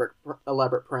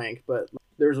elaborate prank, but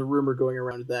there's a rumor going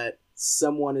around that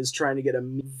someone is trying to get a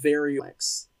very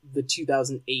the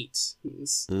 2008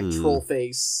 memes, like Ooh.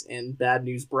 Trollface and Bad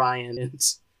News Brian and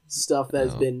stuff that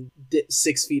has been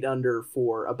 6 feet under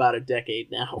for about a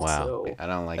decade now. Wow, So, I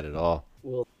don't like it at all.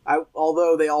 well,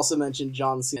 although they also mentioned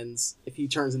John Cena's if he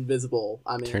turns invisible.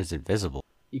 I mean, Turns invisible.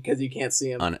 because you can't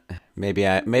see him. Maybe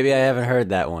I haven't heard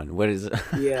that one. What is it?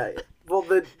 Yeah. Well,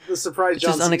 the surprise It's John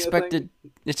just Cena unexpected.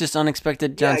 thing. It's just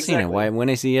unexpected John Cena. exactly. Why? When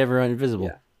is he ever invisible?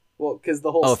 Yeah. Well, because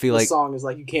the whole Oh, if he, the like- song is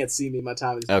like, you can't see me, my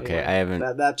time is. Okay, anyway. I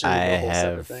haven't. That turned I into a whole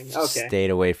separate have thing. Okay. stayed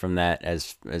away from that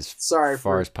as Sorry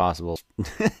far for- as possible.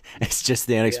 It's just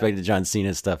the unexpected John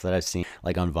Cena stuff that I've seen,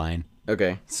 like on Vine.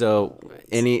 Okay, so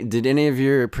did any of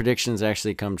your predictions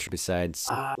actually come true besides?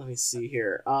 Let me see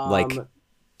here. Like-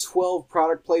 12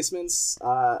 product placements.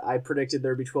 I predicted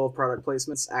there'd be 12 product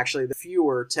placements. Actually, the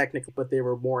fewer technically, but they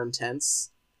were more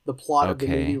intense. The plot of the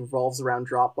Okay. movie revolves around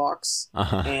Dropbox.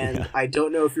 And Yeah. I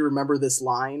don't know if you remember this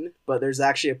line, but there's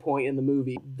actually a point in the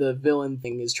movie the villain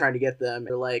thing is trying to get them.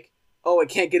 They're like, "Oh, I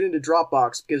can't get into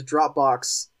Dropbox because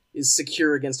Dropbox is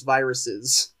secure against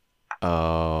viruses."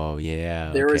 Oh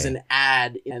yeah. There is okay. an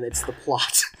ad, and it's the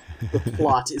plot. The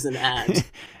plot is an ad.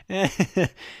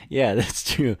 Yeah, that's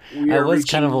true. We I are was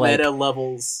reaching kind of like, meta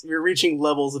levels. We're reaching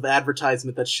levels of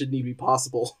advertisement that shouldn't even be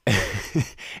possible.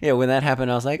 yeah, when that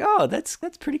happened, I was like, oh, that's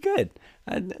pretty good.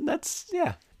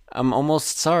 Yeah. I'm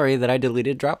almost sorry that I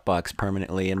deleted Dropbox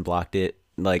permanently and blocked it,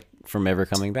 like, from ever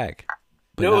coming back.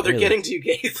 But No, not they're really. getting to you,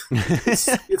 Gabe.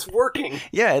 It's working.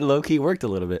 Yeah, it low key worked a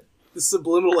little bit. The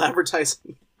subliminal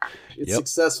advertising. It's Yep.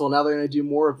 successful. Now they're going to do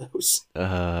more of those.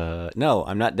 No,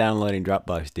 I'm not downloading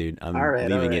Dropbox, dude. I'm All right,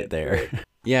 leaving all it right, there.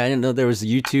 Yeah, I didn't know there was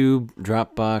YouTube,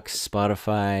 Dropbox,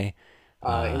 Spotify,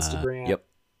 Instagram. Yep.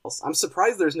 I'm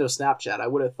surprised there's no Snapchat. I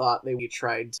would have thought they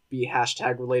tried to be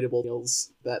hashtag relatable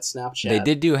deals that Snapchat. They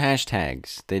did do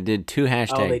hashtags. They did 2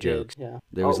 hashtag Oh, they jokes. did. Yeah.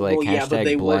 There was but they hashtag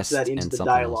worked blessed that into and the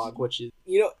something dialogue, which is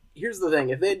here's the thing: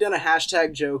 if they had done a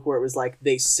hashtag joke where it was like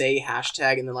they say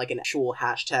hashtag and then like an actual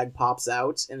hashtag pops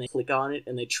out and they click on it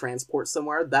and they transport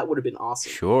somewhere, that would have been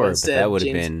awesome. Sure, but instead, that would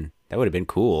have James- been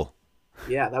cool.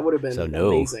 Yeah, that would have been So no.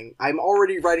 amazing. I'm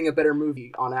already writing a better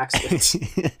movie on accident.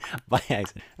 By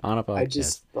accident on a podcast. I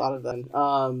just thought of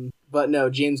that. But no,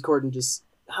 James Corden just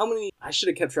I should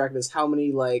have kept track of this. How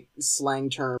many like slang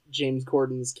terms James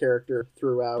Corden's character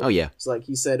threw out? Oh yeah. It's like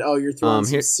he said, "Oh, you're throwing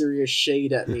some here- serious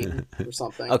shade at me" or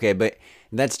something. Okay, but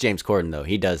that's James Corden though.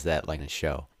 He does that like in a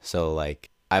show. So like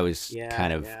I was Yeah,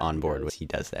 kind of yeah, on he board does. with he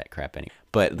does that crap anyway.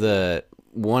 But the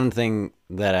one thing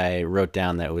that I wrote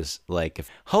down that was like,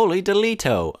 holy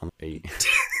Delito. Are you,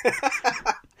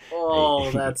 Oh, Are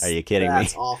you- that's are you kidding me?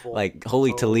 That's awful. like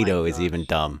holy Oh my Toledo is gosh. even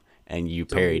dumb, and you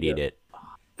parodied Toledo. it.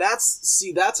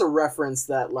 That's a reference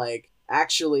that like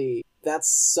actually that's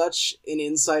such an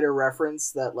insider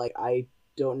reference that like I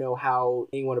don't know how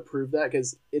anyone approved that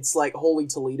because it's like Holy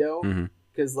Toledo Mhm.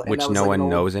 because Which no one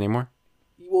knows anymore.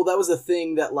 Well, that was a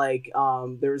thing that like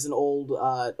there was an old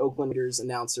Oakland Raiders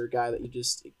announcer guy that you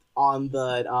just on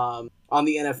the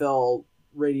NFL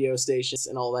radio stations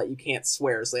and all that you can't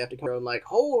swear, so they have to come around like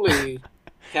holy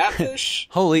catfish.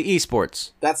 Holy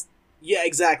esports. That's yeah,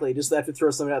 exactly. Just they have to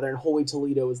throw something out there, and Holy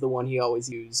Toledo is the one he always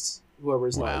used.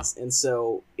 Whoever's Wow. knows, and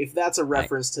so if that's a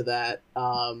reference to that,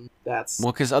 that's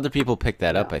Well, because other people pick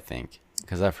that up, Yeah. I think.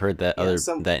 Because I've heard that Yeah,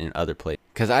 that in other places.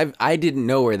 Because I didn't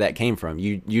know where that came from.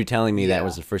 You telling me that Yeah.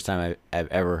 was the first time I've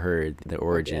ever heard the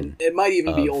origin. It might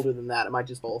even be of- older than that. It might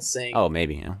just be all saying. Oh,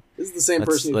 maybe. You know. This is the same Let's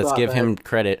person who let's thought give that, him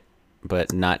credit,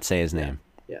 but not say his name.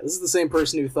 Yeah, this is the same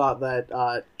person who thought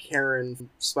that Karen from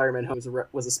Spider-Man Home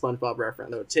was a SpongeBob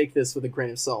reference. Though take this with a grain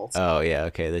of salt. Oh yeah,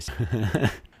 okay. This.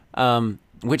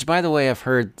 Which, by the way, I've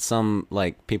heard some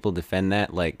like people defend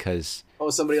that, like, because Oh,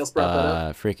 somebody else brought that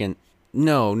up. freaking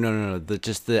no.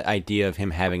 Just the idea of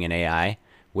him having an AI,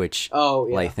 which Oh,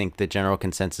 yeah. I think the general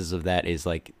consensus of that is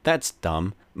like that's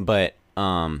dumb. But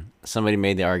somebody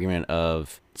made the argument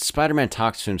of Spider-Man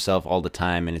talks to himself all the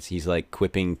time, and he's like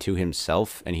quipping to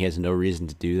himself, and he has no reason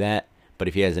to do that. But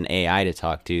if he has an AI to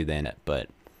talk to, then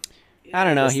I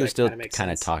don't know. guess He was that still kinda makes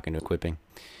kind of sense. talking to quipping.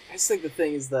 I just think the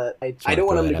thing is that I wanna don't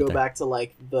want throw him that to out go there. back to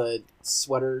like the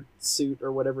sweater suit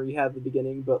or whatever he had at the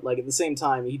beginning, but like at the same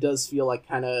time, he does feel like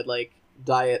kind of like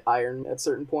Diet Iron at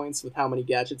certain points with how many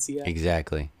gadgets he has.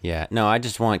 Exactly. Yeah. No, I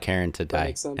just want Karen to die,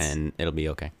 makes sense. and it'll be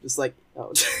okay. Just like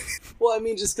oh, well, I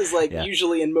mean, just because like Yeah.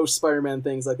 usually in most Spider-Man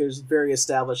things, like there's very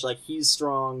established like he's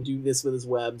strong, do this with his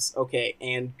webs, okay,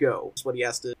 and go. That's what he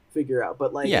has to figure out.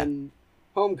 But like Yeah. in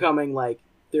Homecoming, like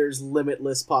there's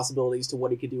limitless possibilities to what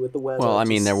he could do with the webs. Well, I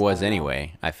mean, just- there was don't know.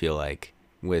 anyway. I feel like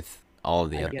with all of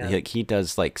the other, Yeah. like he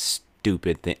does like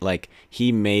stupid thing. Like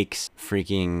he makes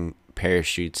freaking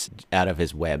parachutes out of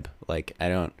his web. Like I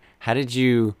don't. How did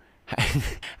you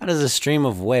how does a stream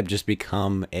of web just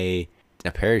become a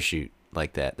parachute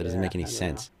like that? That doesn't make any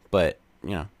sense. But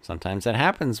sometimes that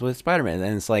happens with Spider-Man,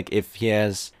 and it's like if he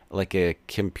has like a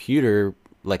computer,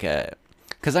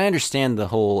 because I understand the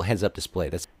whole heads-up display.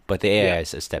 But the AI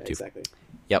is a step too. Exactly.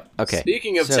 Yep. Okay.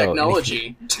 Speaking of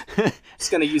technology,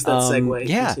 just gonna use that segue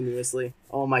continuously.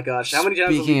 Oh my gosh, how many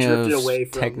times have we drifted away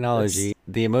from technology? this?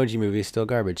 The Emoji Movie is still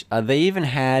garbage. They even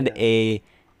had the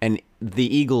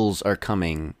Eagles are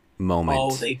coming moment.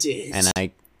 Oh, they did.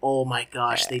 And oh my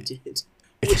gosh, they did.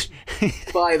 Which,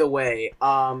 by the way,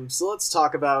 so let's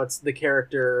talk about the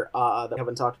character that we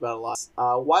haven't talked about a lot.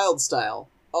 Wildstyle.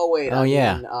 Oh wait.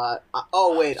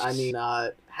 I mean,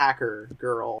 hacker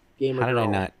girl. Gamer How did girl. I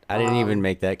not? I didn't even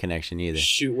make that connection either.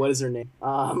 Shoot, what is her name?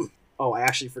 Oh, I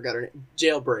actually forgot her name.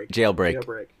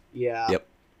 Jailbreak. Yeah. Yep.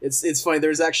 It's funny.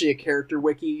 There's actually a character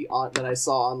wiki that I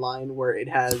saw online where it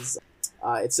has,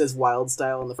 it says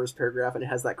Wildstyle in the first paragraph and it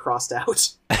has that crossed out.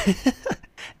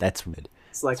 That's weird.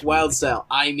 It's like Wildstyle.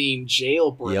 I mean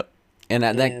Jailbreak. Yep. And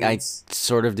I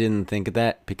sort of didn't think of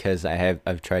that because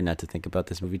I've tried not to think about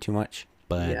this movie too much,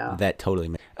 but that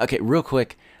totally. Okay, real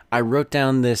quick, I wrote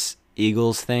down this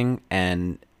Eagles thing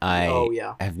and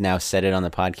I have now said it on the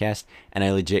podcast, and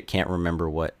I legit can't remember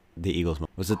what the Eagles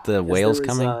was. It the whales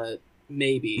coming?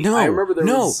 Maybe. No, I remember there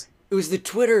was. It was the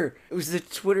Twitter. It was the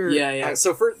Twitter. Yeah.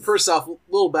 So first off,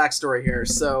 little backstory here.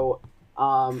 So,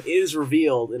 it is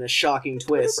revealed in a shocking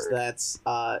twist that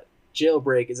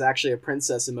Jailbreak is actually a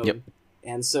princess emoji. Yep.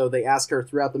 And so they ask her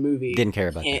throughout the movie. Didn't care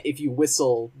about that. If you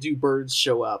whistle, do birds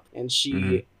show up? And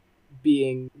she,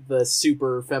 being the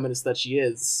super feminist that she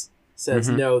is, says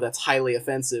no, that's highly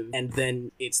offensive. And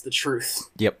then it's the truth.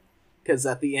 Yep. Because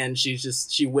at the end,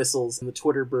 she whistles and the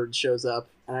Twitter bird shows up.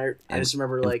 And I just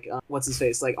remember, what's his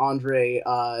face? Like, Andre,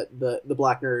 the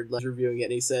black nerd, was reviewing it,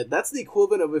 and he said, that's the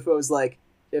equivalent of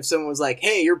if someone was like,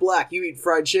 hey, you're black, you eat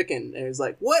fried chicken. And he's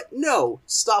like, what? No,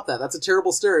 stop that. That's a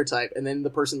terrible stereotype. And then the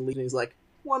person leaves and he's like,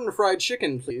 one fried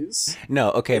chicken, please.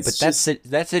 No, okay, but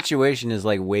that situation is,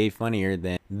 like, way funnier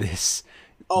than this.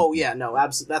 Oh, yeah, no,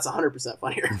 absolutely. That's 100%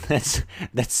 funnier.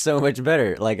 That's so much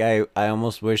better. Like, I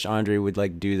almost wish Andre would,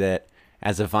 like, do that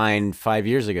as a Vine 5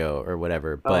 years ago or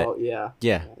whatever. But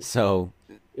yeah. So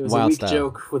it was a weak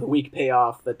joke with a weak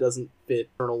payoff that doesn't fit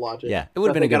eternal logic. Yeah, it would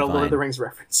have been a good Vine. Got a Lord of the Vine. Rings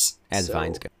reference. As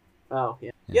Vines go. Oh,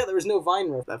 yeah. Yeah, there was no Vine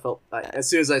reference. I felt, as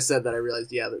soon as I said that, I realized,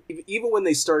 that even when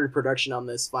they started production on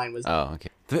this, Vine was... Oh, okay.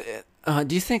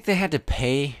 Do you think they had to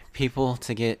pay people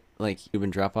to get, like,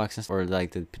 Cuban Dropbox and stuff? Or,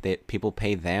 like, did people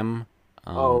pay them?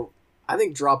 I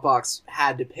think Dropbox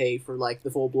had to pay for, like,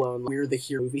 the full-blown We're the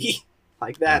Hero movie.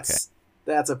 Like, that's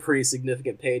a pretty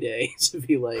significant payday to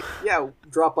be like, yeah,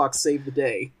 Dropbox saved the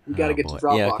day. We got to get to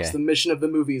Dropbox. Yeah, okay. The mission of the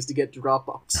movie is to get to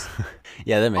Dropbox.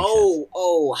 Yeah, that makes sense.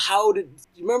 How did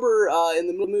you remember in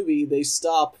the movie they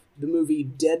stop the movie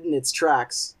dead in its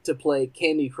tracks to play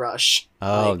Candy Crush?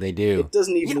 Oh, they do. It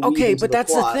doesn't even. Okay, but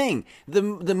that's plot. the thing.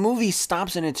 The movie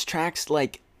stops in its tracks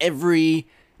like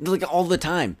all the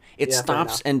time. It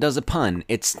stops and does a pun.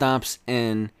 It stops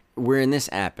and we're in this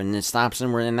app, and it stops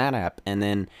and we're in that app, and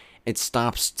then it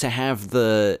stops to have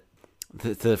the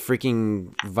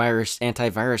freaking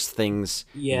antivirus things,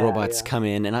 robots come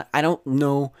in, and I don't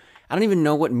know. I don't even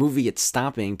know what movie it's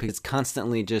stopping because it's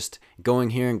constantly just going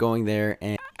here and going there,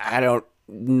 and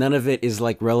none of it is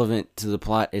like relevant to the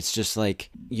plot. It's just like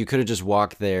you could have just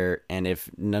walked there, and if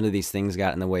none of these things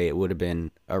got in the way, it would have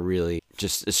been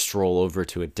just a stroll over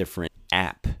to a different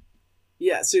app.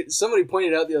 Yeah, so somebody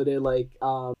pointed out the other day, like,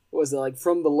 what was it, like,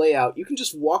 from the layout, you can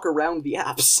just walk around the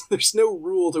apps. There's no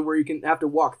rule to where you can have to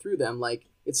walk through them. Like,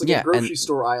 it's like a grocery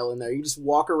store aisle in there. You just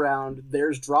walk around,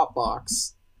 there's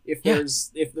Dropbox. If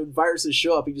the viruses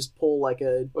show up, you just pull like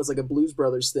a Blues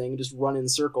Brothers thing and just run in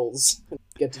circles and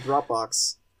get to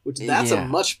Dropbox. That's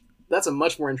a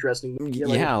much more interesting movie.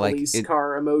 Police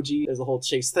car emoji. There's a whole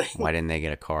chase thing. Why didn't they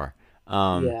get a car?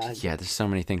 There's so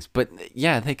many things. But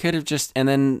yeah, they could have just, and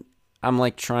then I'm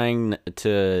like trying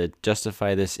to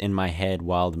justify this in my head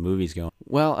while the movie's going.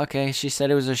 Well, okay, she said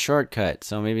it was a shortcut,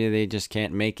 so maybe they just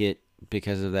can't make it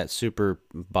because of that super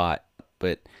bot.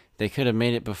 But they could have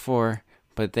made it before,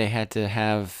 but they had to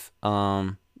have,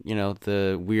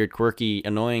 the weird, quirky,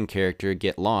 annoying character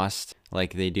get lost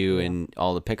like they do in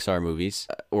all the Pixar movies,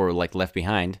 or like Left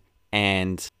Behind.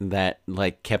 And that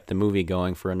like kept the movie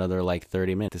going for another like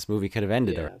 30 minutes. This movie could have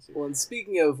ended there. Well, and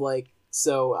speaking of like,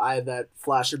 so I had that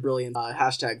Flash of Brilliance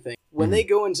hashtag thing. When they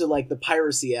go into like the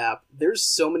piracy app, there's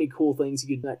so many cool things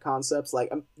you can do that concepts.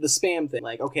 Like the spam thing.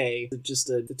 Like, okay, just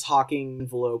the talking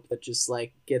envelope that just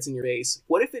like gets in your face.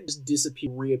 What if it just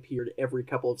reappeared every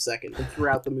couple of seconds and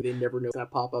throughout the movie they never know it's gonna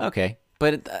pop up? Okay.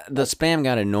 But the spam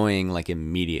got annoying like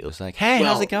immediately. It was like, "Hey,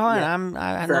 how's it going? Yeah,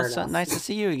 I fair know so enough. nice to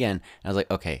see you again." I was like,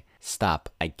 "Okay, stop.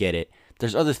 I get it."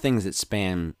 There's other things that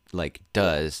spam like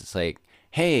does. It's like,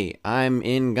 "Hey, I'm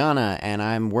in Ghana and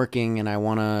I'm working and I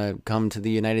want to come to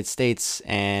the United States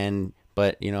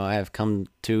but I have come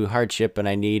to hardship and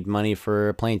I need money for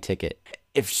a plane ticket."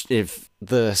 If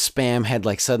the spam had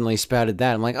like suddenly spouted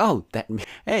that, I'm like, "Oh,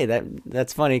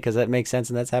 that's funny because that makes sense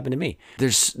and that's happened to me."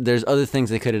 There's other things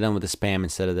they could have done with the spam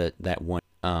instead of that one.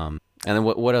 And then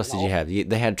what else did you have?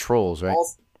 They had trolls, right?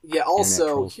 Also,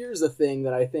 trolls. here's the thing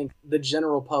that I think the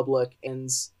general public and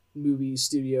movie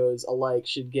studios alike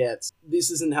should get.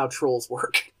 This isn't how trolls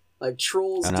work. Like,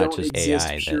 trolls Not don't just exist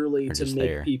AI that purely are to just make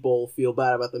there. people feel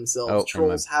bad about themselves. Oh,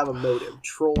 Trolls have a motive.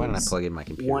 Trolls Why don't I plug in my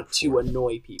computer? want to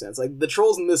annoy people. It's like the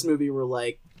trolls in this movie were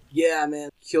like, "Yeah, man,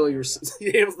 kill yourself."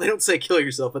 They don't say kill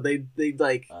yourself, but they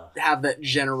like have that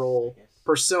general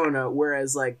persona.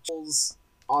 Whereas like trolls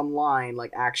online,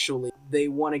 like actually, they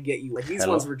want to get you. Like these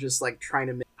ones were just like trying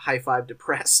to make High Five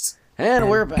depressed.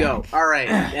 And we're back. Go. All right,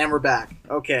 and we're back.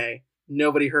 Okay,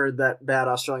 nobody heard that bad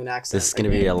Australian accent. This is going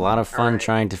to be a lot of fun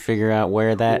trying to figure out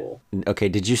where that... Cool. Okay,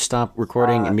 did you stop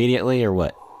recording immediately or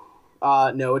what?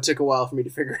 No, it took a while for me to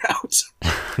figure out.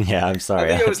 Yeah, I'm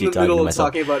sorry. I think I was in the middle of myself.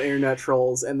 talking about internet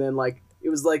trolls, and then like it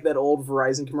was like that old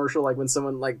Verizon commercial, like when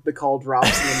someone like the call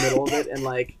drops in the middle of it, and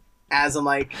like as I'm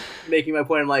like making my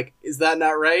point, I'm like, "Is that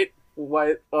not right?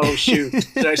 What? Oh shoot!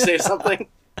 Did I say something?"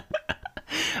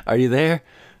 Are you there?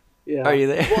 Yeah. Are you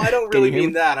there? Well, I don't Can you really hear mean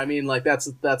me? that. I mean like that's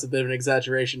a bit of an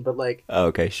exaggeration, but like, Oh,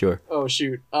 okay, sure. oh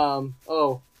shoot.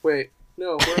 Oh wait.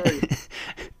 No, where are you?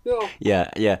 No. Yeah.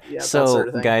 Yeah, that So, sort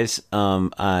of thing. guys,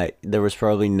 there was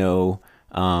probably no...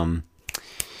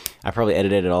 I probably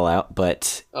edited it all out,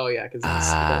 but... Oh yeah, because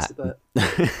that's the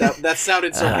best at that. That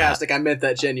sounded sarcastic. I meant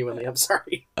that genuinely. I'm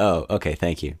sorry. Oh, okay,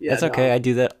 thank you. Yeah, That's no. okay. I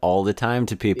do that all the time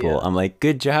to people. Yeah. I'm like,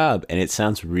 "Good job." And it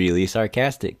sounds really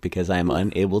sarcastic because I'm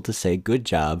unable to say good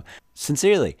job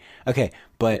sincerely. Okay,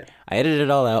 but I edited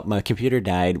it all out. My computer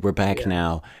died. We're back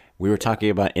now. We were talking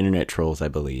about internet trolls, I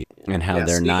believe, and how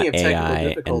they're Speaking not of technical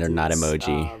AI and they're not difficulties,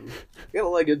 emoji. We got a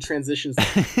lot of good transitions.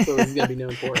 So it's gotta be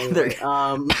known for anyway.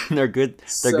 They're good. They're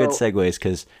so- good segues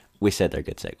because we said they're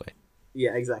good segue.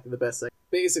 Yeah, exactly. The best thing.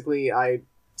 Basically, I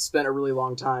spent a really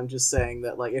long time just saying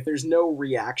that, like, if there's no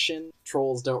reaction,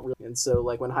 trolls don't really. And so,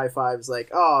 like, when High Five's like,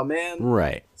 "Oh man,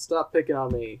 Right. stop picking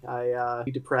on me.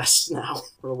 Be depressed now,"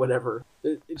 or whatever.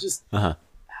 It just. Uh-huh.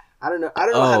 I don't know how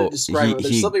to Oh, describe it. There's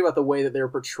he- something about the way that they're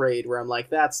portrayed where I'm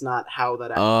like, that's not how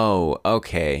that. Oh,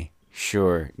 okay.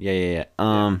 Sure. Yeah.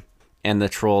 And the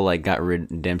troll like got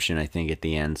redemption, I think, at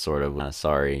the end, sort of.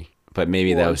 Sorry, but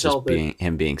maybe Well, that was until just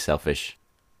him being selfish.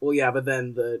 Well, yeah, but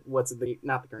then the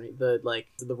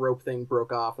rope thing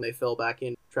broke off and they fell back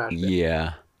in trash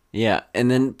bin. Yeah.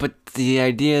 And then, but the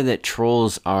idea that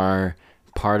trolls are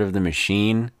part of the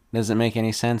machine doesn't make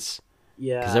any sense.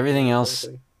 Yeah, Because everything else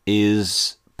exactly.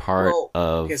 is part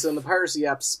of. Okay, so in the piracy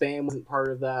app, spam wasn't part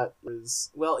of that.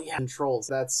 And trolls.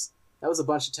 That was a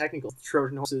bunch of technical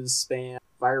Trojan horses, spam,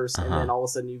 virus, and then all of a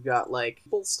sudden you've got like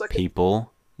people stuck.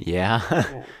 People. Yeah.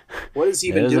 Yeah. What has he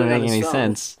That been doesn't doing on make his any phone?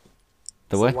 sense.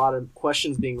 The There's what? a lot of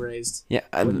questions being raised. Yeah,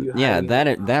 What are you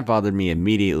hiding? that bothered me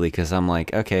immediately because I'm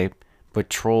like, okay, but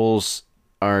trolls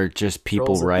are just people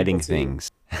Trolls are writing people too.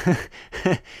 things.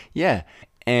 Yeah,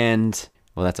 and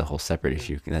well, that's a whole separate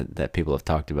issue that people have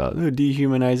talked about.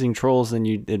 Dehumanizing trolls, and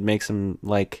it makes them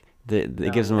like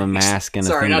it gives them a mask and a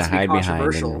Sorry, thing not to to be hide behind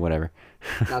controversial. and whatever.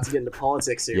 Not to get into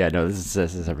politics here. Yeah, no, this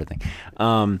is a separate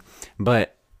thing.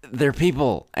 But they're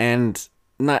people and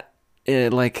not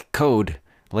like code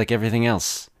like everything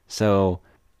else. So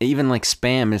even like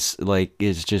spam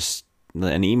is just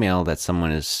an email that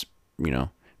someone has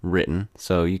written.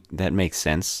 So that makes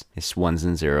sense. It's ones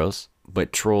and zeros.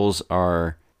 But trolls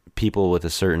are people with a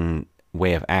certain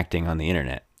way of acting on the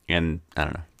internet, and I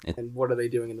don't know. And what are they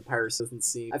doing in the piracy doesn't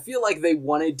seem. I feel like they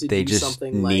wanted to They do just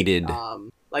something needed-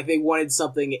 like they wanted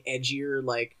something edgier,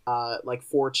 like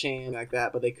 4chan, like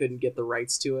that, but they couldn't get the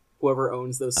rights to it. Whoever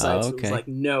owns those sites okay. was like,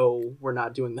 no, we're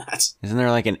not doing that. Isn't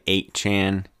there like an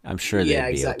 8chan? I'm sure Yeah, they'd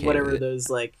be exactly. okay Whatever with it. those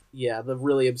the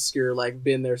really obscure, like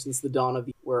been there since the dawn of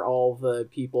where all the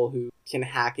people who can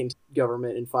hack into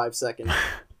government in 5 seconds.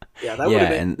 Yeah, that would have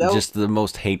been just the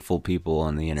most hateful people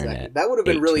on the internet. exactly. That would have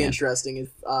been really 8chan. interesting if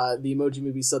the Emoji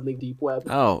Movie suddenly deep web.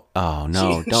 Oh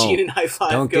no! Gene and High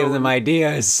Five Don't go give them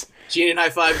ideas. Gene and High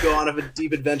Five go on a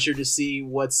deep adventure to see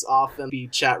what's off and be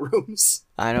chat rooms.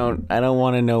 I don't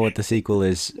want to know what the sequel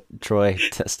is, Troy.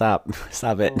 Stop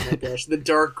it. Oh my gosh, the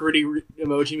dark, gritty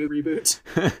emoji movie reboot.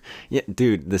 Yeah,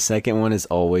 dude, the second one is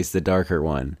always the darker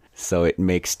one, so it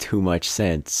makes too much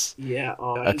sense. Yeah.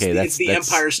 Oh, Okay, it's the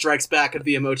Empire Strikes Back of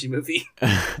the emoji movie.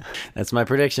 That's my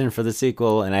prediction for the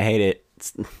sequel, and I hate it.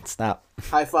 Stop.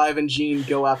 High Five and Gene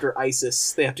go after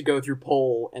ISIS. They have to go through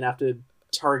Pole and have to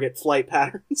target flight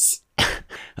patterns.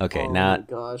 Okay, Oh now my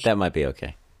gosh. that might be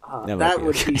okay. That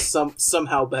would be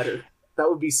somehow better. That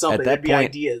would be something. At that That'd be point-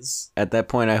 ideas. At that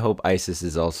point, I hope ISIS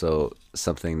is also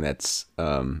something that's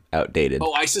outdated.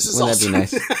 Oh, ISIS is Wouldn't that also be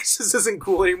nice? ISIS isn't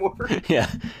cool anymore.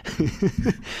 Yeah.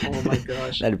 Oh my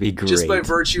gosh. That'd be great. Just by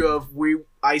virtue of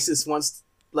ISIS wants,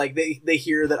 like, they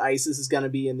hear that ISIS is gonna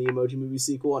be in the Emoji Movie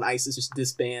sequel, and ISIS just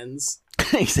disbands.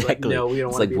 Exactly. no, we don't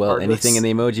it's wanna like, be a well, part of anything this. in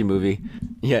the Emoji Movie.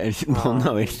 Yeah, well,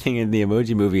 no, anything in the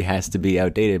Emoji Movie has to be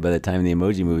outdated by the time the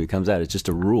Emoji Movie comes out. It's just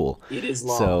a rule. It is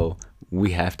long. So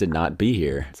we have to not be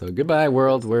here. So goodbye,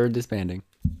 world. We're disbanding.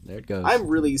 There it goes. I'm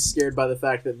really scared by the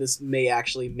fact that this may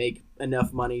actually make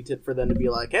enough money for them to be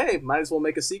like, hey, might as well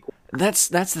make a sequel. That's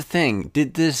the thing.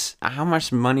 Did this? How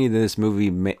much money did this movie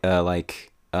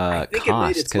I think cost? it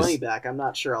made its money back. I'm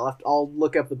not sure. I'll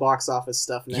look up the box office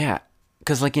stuff now. Yeah,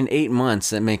 because like in 8 months,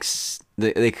 that makes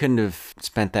they couldn't have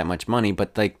spent that much money.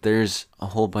 But like, there's a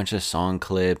whole bunch of song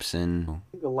clips, and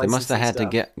they must have had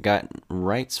to got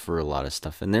rights for a lot of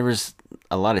stuff. And there was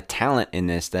a lot of talent in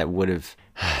this that would have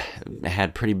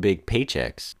had pretty big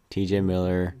paychecks. T.J.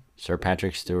 Miller, Sir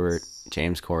Patrick Stewart,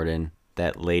 James Corden,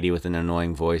 that lady with an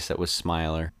annoying voice that was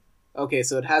Smiler. Okay,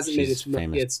 so it hasn't made She's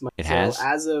famous. its money. It So has?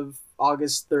 as of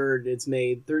August 3rd, it's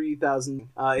made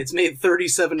it's made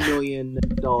 $37 million,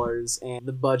 and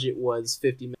the budget was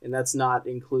 $50 million, and that's not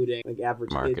including like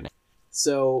average Marketing.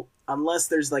 So unless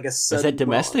there's like a Is sudden that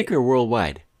domestic or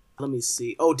worldwide? let me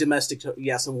see. Oh, domestic.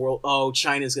 Yes, and world. Oh,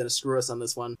 China's gonna screw us on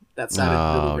this one. That sounded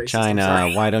Oh, really racist. I'm China,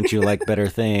 sorry. why don't you like better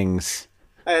things?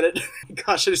 I had it.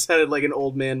 Gosh, I just had like an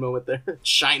old man moment there.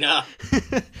 China.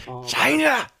 Oh,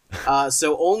 China!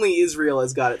 So only Israel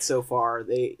has got it so far.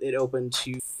 It opened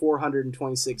to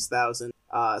 426,000.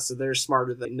 So they're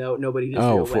smarter than nobody in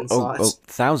Israel went and saw it.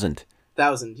 1,000.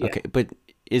 1,000. Yeah. Okay, but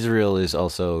Israel is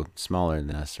also smaller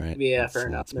than us, right? Yeah, It's fair a lot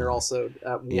enough. smaller. They're also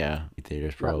Yeah,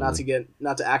 theaters probably.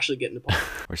 not to actually get into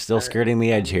politics. We're still skirting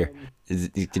the edge here.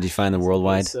 Did you find the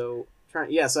worldwide? So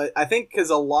I think because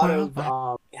a lot of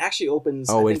it actually opens.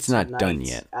 Oh, I think, it's not tonight done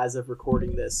yet. As of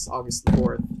recording this, August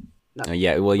 4th. Oh,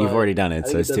 yeah, well, you've but already done I it,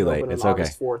 think so it's does too late. open on It's okay.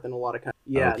 August 4th in a lot of countries.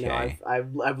 Yeah, Okay. no,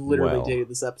 I've literally Well. dated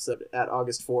this episode at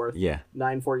August 4th, Yeah.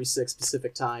 9:46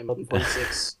 Pacific time,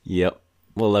 11:46. Yep.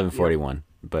 Well, 11:41,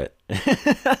 but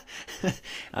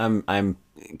I'm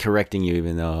correcting you,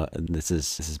 even though this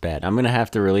is bad. I'm gonna have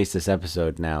to release this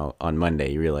episode now on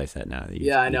Monday. You realize that now?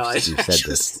 Yeah, I know. You've said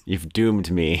this. You've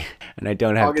doomed me, and I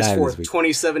don't have August time 4th, this week.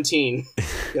 2017.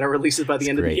 Gotta release it by the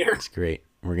end of the year. It's great.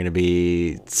 We're gonna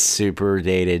be super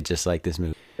dated, just like this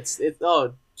movie.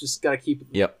 Just gotta keep it.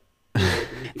 Yep.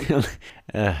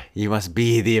 You must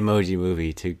be the Emoji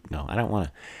Movie too. No, I don't want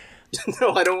to.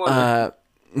 No, I don't want to.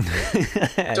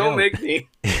 I Don't make me.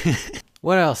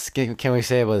 What else can we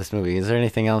say about this movie? Is there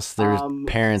anything else? There's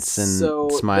parents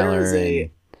and Smiler.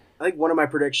 I think one of my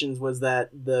predictions was that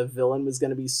the villain was going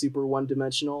to be super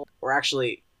one-dimensional. Or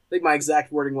actually, I think my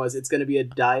exact wording was it's going to be a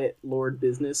Diet Lord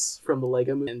Business from the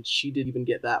Lego Movie, and she didn't even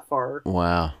get that far.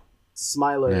 Wow.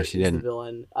 Smiler No, is she the didn't.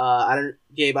 villain.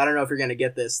 Gabe, I don't know if you're going to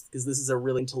get this, because this is a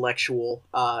really intellectual,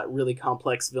 really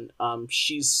complex villain.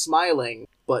 She's smiling,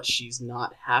 but she's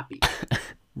not happy.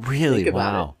 Really? Think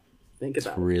about Wow. Think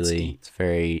about it. Really, it's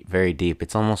very, very deep.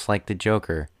 It's almost like the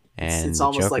Joker, and it's the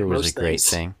almost Joker like was a most great things.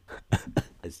 thing.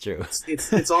 It's true.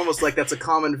 It's almost like that's a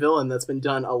common villain that's been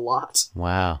done a lot.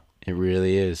 Wow, it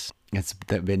really is. It's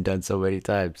been done so many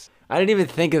times. I didn't even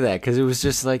think of that because it was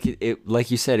just like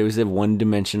like you said, it was a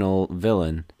one-dimensional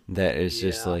villain that is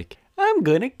just Yeah. like, I'm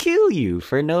gonna kill you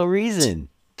for no reason,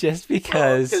 just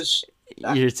because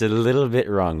Because you're just a little bit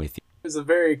wrong with you. there's a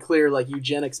very clear like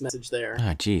eugenics message there.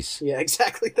 Oh, jeez. Yeah,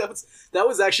 exactly. That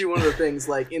was actually one of the things.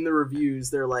 Like in the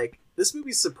reviews, they're like, "This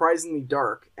movie's surprisingly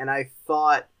dark," and I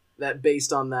thought that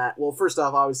based on that, well, first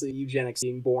off, obviously eugenics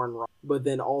being born wrong, but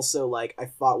then also like I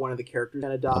thought one of the characters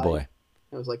gonna die. Oh boy.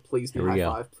 I was like, "Please be Here we high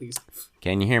go. five, please."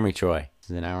 Can you hear me, Troy? This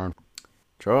is an hour.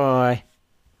 Troy.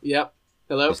 Yep.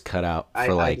 Hello. Just cut out I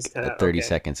for like just cut out. 30 Okay.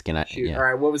 seconds. Can I? Shoot. Yeah. All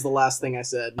right. What was the last thing I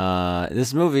said?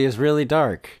 This movie is really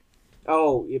dark.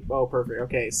 Oh, perfect.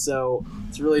 Okay, so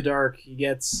it's really dark. He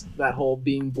gets that whole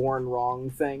being born wrong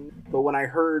thing. But when I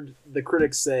heard the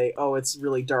critics say, "Oh, it's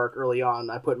really dark" early on,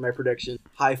 I put in my prediction: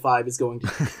 High Five is going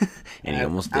to. And he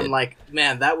almost did. I'm like,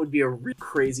 man, that would be a really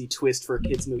crazy twist for a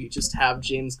kids movie. Just have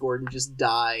James Gordon just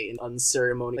die in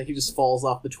unceremonious, like he just falls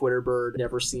off the Twitter bird,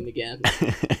 never seen again.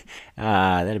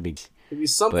 That'd be. It'd be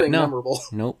something memorable.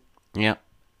 Nope. Yeah.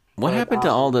 What But, happened to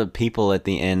all the people at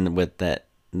the end with that?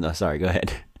 No, sorry. Go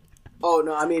ahead. Oh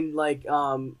no, I mean like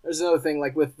there's another thing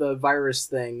like with the virus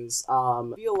things. I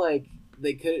feel like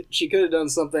she could have done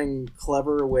something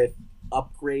clever with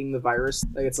upgrading the virus.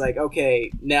 Like it's like,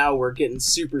 okay, now we're getting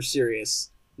super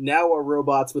serious. Now our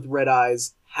robots with red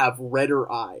eyes have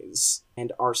redder eyes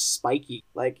and are spiky.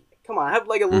 Like, come on, have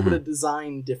like a little bit of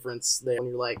design difference there when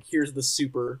you're like, here's the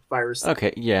super virus.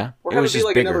 Okay, yeah. Or it have was it be just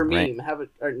like bigger, another meme. right? Have it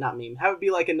or not meme. Have it be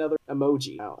like another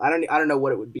emoji. No, I don't know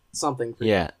what it would be. Something.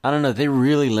 Yeah, I don't know. They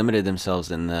really limited themselves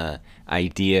in the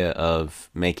idea of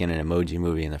making an emoji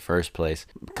movie in the first place,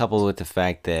 coupled with the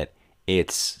fact that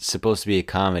it's supposed to be a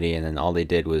comedy, and then all they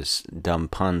did was dumb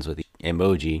puns with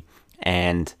emoji,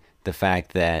 and the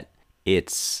fact that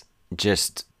it's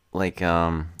just like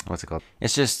what's it called?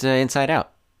 It's just Inside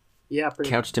Out. Yeah,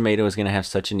 Couch Tomato is gonna have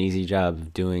such an easy job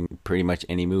of doing pretty much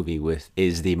any movie with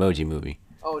is the Emoji Movie.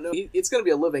 Oh no, it's gonna be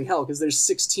a living hell because there's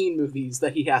 16 movies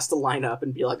that he has to line up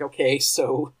and be like, okay,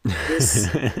 so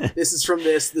this is from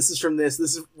this is from this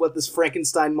is what this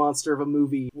Frankenstein monster of a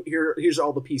movie. Here's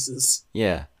all the pieces.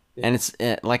 Yeah, and it's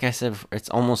like I said, it's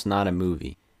almost not a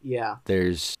movie. Yeah,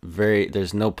 There's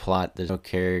no plot, there's no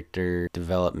character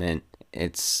development.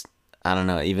 It's I don't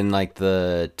know, even like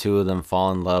the two of them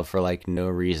fall in love for like no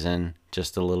reason,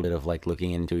 just a little bit of like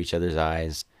looking into each other's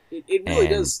eyes. It really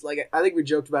does. Like I think we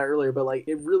joked about it earlier, but like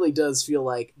it really does feel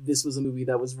like this was a movie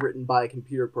that was written by a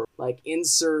computer program. Like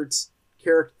insert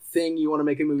character thing you want to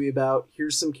make a movie about.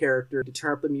 Here's some character to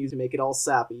turn up the music, make it all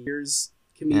sappy. Here's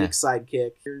comedic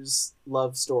sidekick. Here's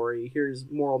love story. Here's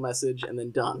moral message, and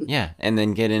then done. Yeah, and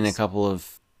then get in a couple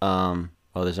of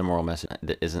there's a moral message.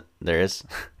 There is?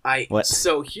 What?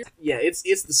 So here, yeah, it's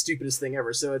the stupidest thing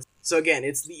ever. So again,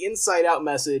 it's the inside out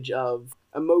message of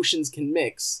emotions can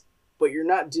mix, but you're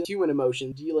not human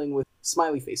emotion dealing with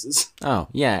smiley faces. Oh,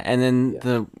 yeah, and then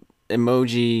the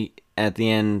emoji at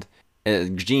the end,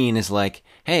 Gene is like,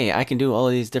 hey, I can do all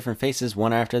of these different faces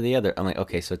one after the other. I'm like,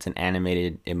 okay, so it's an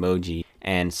animated emoji,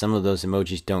 and some of those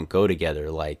emojis don't go together,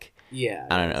 like, Yeah,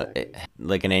 I don't know,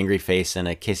 like an angry face and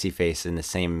a kissy face in the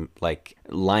same, like,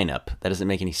 lineup. That doesn't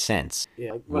make any sense.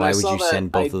 Yeah, Why would you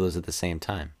send both of those at the same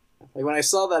time? Like when I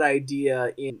saw that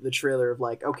idea in the trailer of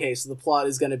like, okay, so the plot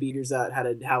is going to be figures out how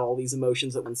to have all these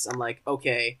emotions at once. I'm like,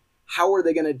 okay, how are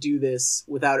they going to do this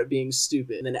without it being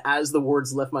stupid? And then as the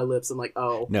words left my lips, I'm like,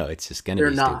 oh, no, it's just going to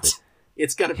be not. stupid.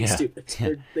 It's going to be stupid.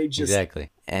 Yeah, they just exactly.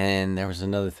 And there was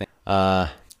another thing. No.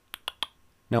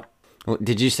 Well,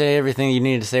 did you say everything you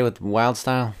needed to say with Wild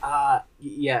Style?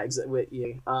 Yeah, exactly.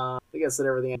 Yeah. I think I said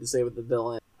everything I had to say with the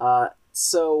villain.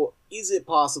 So is it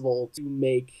possible to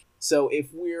make? So if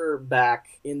we're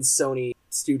back in Sony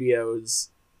Studios,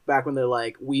 back when they're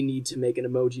like, we need to make an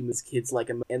emoji with kids like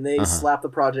emoji, and they slap the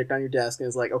project on your desk and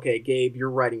it's like, okay, Gabe,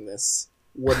 you're writing this.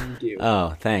 What do you do?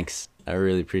 Oh, thanks. I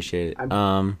really appreciate it.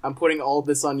 I'm putting all of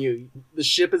this on you. The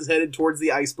ship is headed towards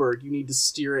the iceberg. You need to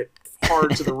steer it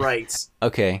hard to the right.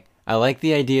 Okay. I like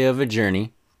the idea of a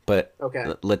journey, but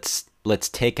okay. Let's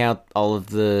take out all of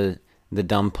the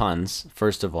dumb puns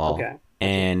first of all. Okay.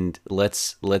 And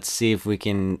let's see if we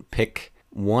can pick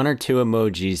one or two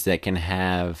emojis that can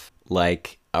have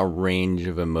like a range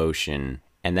of emotion,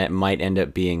 and that might end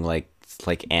up being like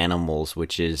animals,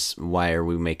 which is why are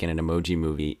we making an emoji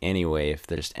movie anyway if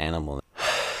they're just animals?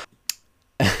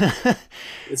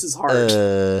 This is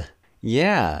hard.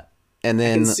 Yeah. And I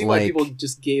then can see why people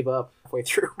just gave up halfway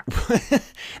through.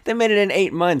 They made it in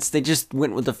 8 months. They just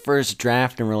went with the first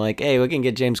draft and were like, hey, we can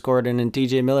get James Corden and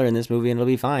TJ Miller in this movie and it'll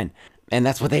be fine. And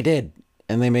that's what they did.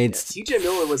 And they made... Yeah, TJ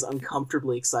Miller was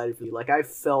uncomfortably excited for you. Like, I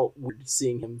felt weird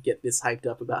seeing him get this hyped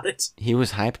up about it. He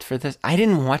was hyped for this? I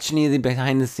didn't watch any of the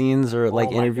behind the scenes or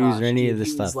like interviews or any of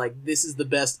this stuff. He was like, this is the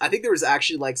best. I think there was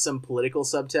actually like some political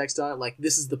subtext on it. Like,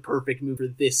 this is the perfect move for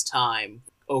this time.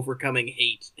 Overcoming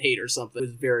hate or something. It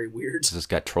was very weird. So it's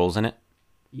got trolls in it?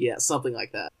 Yeah, something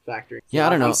like that. Factory. Yeah, I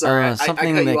don't know. I'm sorry.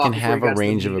 Something that can have a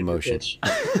range of emotion.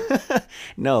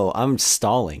 No, I'm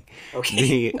stalling.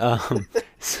 Okay.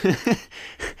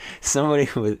 Somebody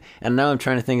with, and now I'm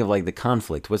trying to think of like the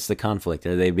conflict. What's the conflict?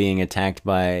 Are they being attacked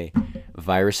by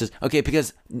viruses? Okay,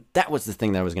 because that was the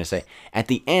thing that I was going to say. At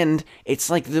the end, it's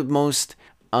like the most,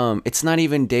 it's not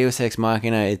even Deus Ex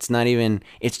Machina. It's not even,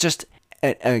 it's just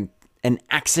an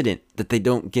accident that they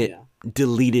don't get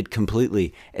deleted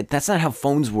completely. That's not how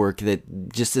phones work,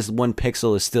 that just this one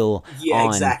pixel is still on.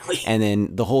 Exactly. And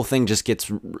then the whole thing just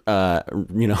gets,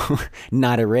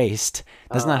 not erased.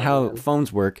 That's not how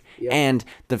phones work. Yep. And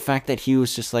the fact that he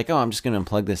was just like, oh, I'm just going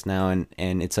to unplug this now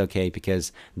and it's okay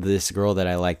because this girl that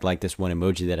I like this one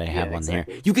emoji that I have on there.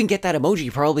 You can get that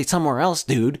emoji probably somewhere else,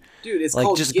 dude. Dude, it's like,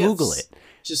 called just GIFs. Google it.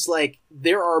 Just like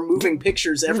there are moving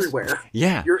pictures everywhere.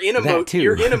 Yeah, you're in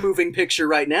a moving picture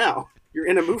right now. You're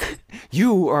in a movie.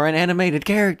 You are an animated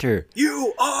character.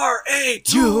 You are a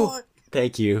toy.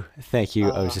 Thank you.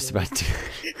 I was just about to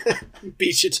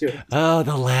beat you to it. Oh,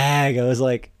 the lag. I was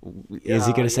like, is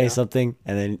he going to say something?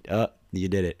 And then, you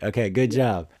did it. Okay, good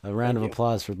job. A round of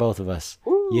applause for both of us.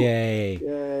 Woo. Yay.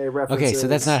 Yay, references. Okay, so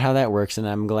that's not how that works, and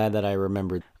I'm glad that I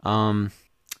remembered.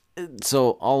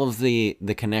 So all of the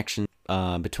connection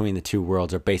between the two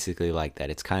worlds are basically like that.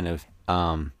 It's kind of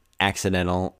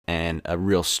accidental and a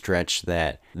real stretch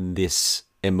that this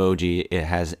emoji it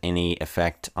has any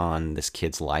effect on this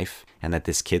kid's life, and that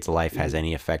this kid's life has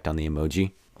any effect on the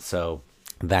emoji. So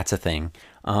that's a thing.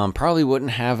 Probably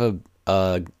wouldn't have a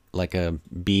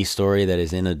B story that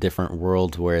is in a different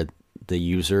world where the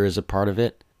user is a part of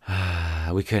it.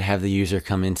 We could have the user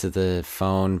come into the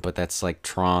phone, but that's like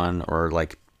Tron or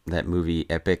like that movie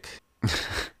Epic.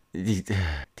 Do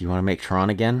you want to make Tron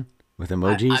again with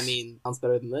emojis? I mean, sounds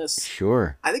better than this.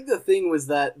 Sure. I think the thing was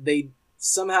that they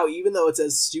somehow, even though it's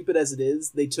as stupid as it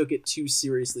is, they took it too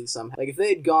seriously somehow. Like if they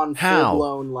had gone full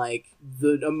blown, like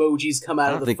the emojis come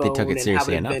out of the phone and have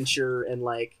an adventure and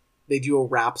like they do a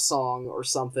rap song or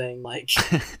something, like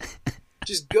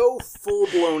just go full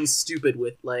blown stupid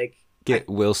with like. Get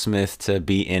Will Smith to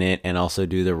be in it and also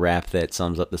do the rap that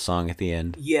sums up the song at the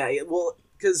end. Yeah, well,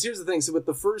 because here's the thing. So with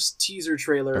the first teaser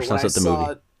trailer, when I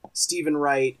saw Stephen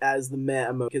Wright as the meh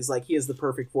emoji, because like he has the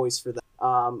perfect voice for that.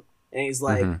 And he's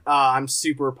like, I'm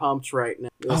super pumped right now.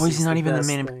 He's not even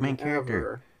the main character.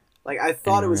 Ever. Like I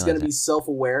thought it was going to be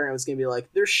self-aware and it was going to be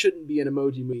like, there shouldn't be an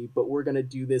emoji movie, but we're going to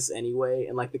do this anyway.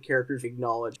 And like the characters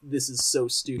acknowledge this is so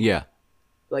stupid. Yeah.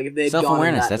 Like if they'd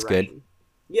self-awareness, gone in that's direction. good.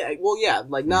 Yeah, well, yeah,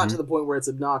 like not to the point where it's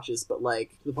obnoxious, but like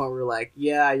to the point where you're like,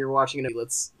 yeah, you're watching it.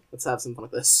 Let's have some fun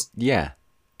with this. Yeah,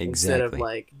 exactly. Instead of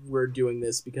like we're doing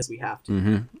this because we have to.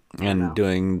 Mm-hmm. And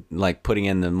doing like putting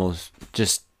in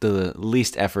just the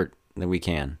least effort that we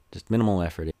can, just minimal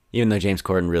effort. Even though James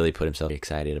Corden really put himself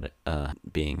excited about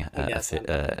being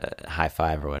a high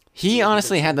five or what. He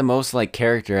honestly had the most like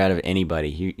character out of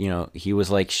anybody. He was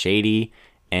like shady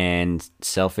and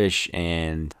selfish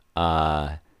and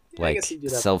like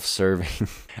self-serving,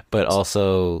 but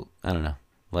also I don't know,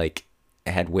 like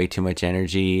had way too much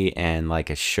energy and like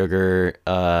a sugar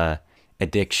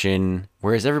addiction,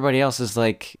 whereas everybody else is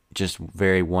like just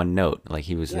very one note. Like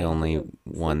he was the only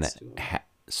one that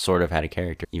sort of had a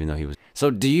character, even though he was. So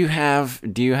do you have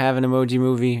an emoji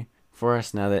movie for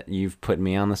us now that you've put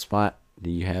me on the spot? Do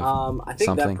you have I think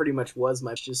something? That pretty much was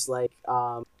my just like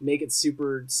make it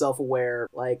super self-aware,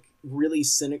 like really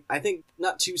cynical. I think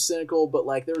not too cynical, but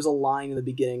like there was a line in the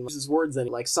beginning, which is words and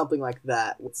like something like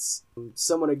that. It's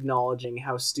someone acknowledging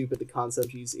how stupid the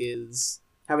concept is,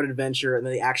 have an adventure, and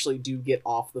then they actually do get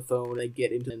off the phone, they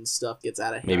get into and stuff gets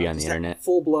out of hand. Maybe on the internet.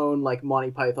 Full blown like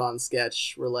Monty Python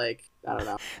sketch where like I don't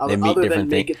know. They meet different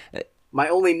things. My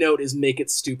only note is make it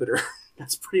stupider.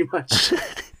 That's pretty much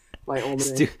my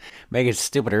only make it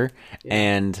stupider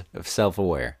and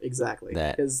self-aware. Exactly.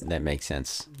 That makes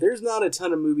sense. There's not a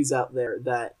ton of movies out there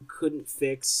that couldn't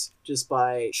fix just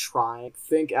by trying.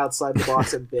 Think outside the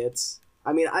box a bit.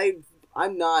 I mean,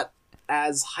 I'm not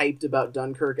as hyped about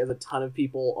Dunkirk as a ton of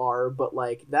people are, but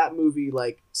like that movie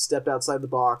like stepped outside the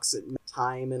box at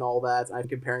time and all that. I'm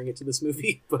comparing it to this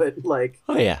movie, but like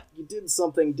you did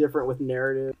something different with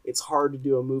narrative. It's hard to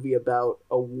do a movie about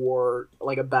a war,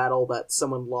 like a battle that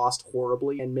someone lost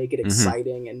horribly, and make it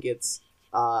exciting and gets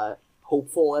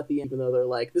hopeful at the end, even though they're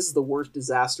like, this is the worst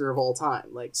disaster of all time.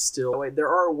 Like, still, there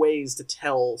are ways to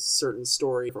tell certain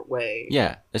story different way.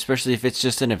 Yeah, especially if it's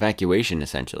just an evacuation,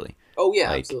 essentially. Oh yeah,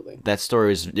 like, absolutely. That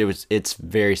story it's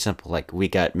very simple. Like, we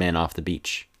got men off the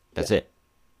beach. That's it.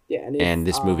 Yeah, and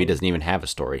this movie doesn't even have a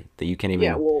story that you can't even.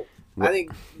 Yeah, well, I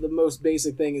think the most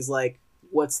basic thing is like,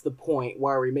 what's the point?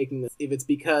 Why are we making this? If it's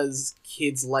because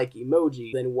kids like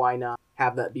emoji, then why not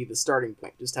have that be the starting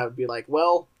point? Just have it be like,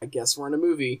 well, I guess we're in a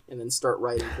movie, and then start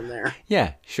writing from there.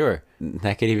 Yeah, sure.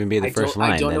 That could even be the first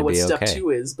line. I don't know what step okay. 2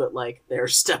 is, but like,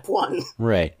 there's step 1.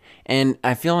 Right. And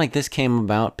I feel like this came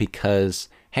about because,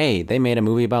 hey, they made a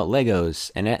movie about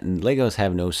Legos, and Legos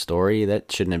have no story.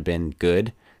 That shouldn't have been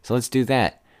good. So let's do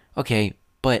that. Okay,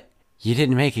 but you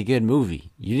didn't make a good movie.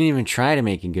 You didn't even try to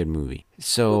make a good movie.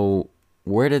 So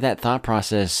where did that thought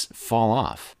process fall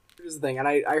off? here's the thing, and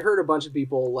I heard a bunch of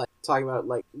people like talking about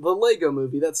like the Lego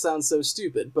movie. That sounds so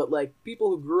stupid, but like people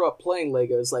who grew up playing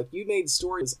Legos, like you made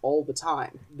stories all the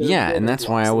time. Yeah, and that's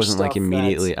why I wasn't like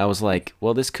immediately. I was like,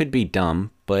 well, this could be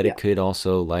dumb, but it could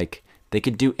also like they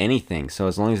could do anything. So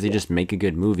as long as they just make a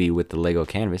good movie with the Lego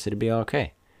canvas, it'd be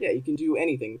okay. Yeah, you can do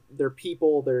anything. They're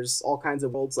people. There's all kinds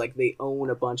of worlds. Like they own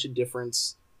a bunch of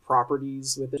different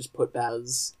properties with it. Just put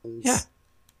baths. And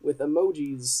with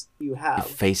emojis, you have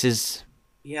faces.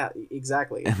 Yeah,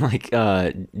 exactly. And like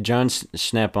John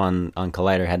Schnepp on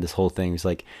Collider had this whole thing. He's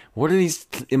like, what are these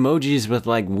emojis with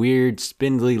like weird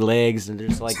spindly legs and they're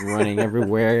just like running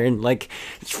everywhere and like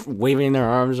waving their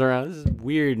arms around? This is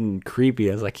weird and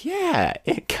creepy. I was like, yeah,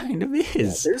 it kind of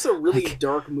is. Yeah, there's a really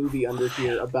dark movie under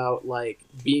here about like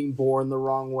being born the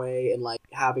wrong way and like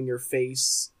having your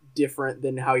face different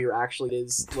than how your actually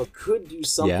is. Look, could do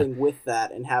something with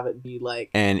that and have it be like,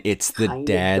 and it's the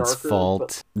dad's darker,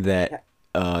 fault that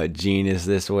Gene is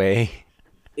this way.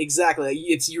 Exactly.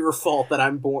 It's your fault that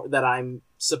I'm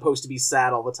supposed to be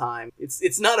sad all the time.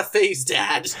 It's not a phase,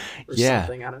 Dad. Or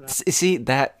something. I don't know. See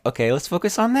that? Okay, let's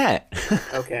focus on that.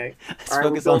 Okay. Let's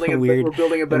focus on the weird, we're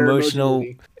building a better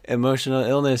emotional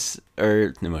illness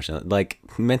or emotional like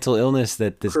mental illness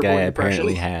that this guy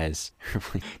apparently has.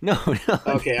 No.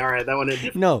 Okay, all right. That one.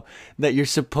 No, that you're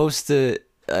supposed to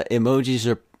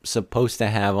emojis are supposed to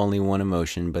have only one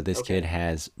emotion, but this kid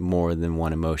has more than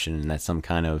one emotion, and that's some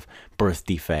kind of birth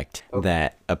defect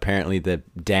that apparently the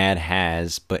dad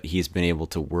has, but he's been able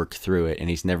to work through it, and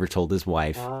he's never told his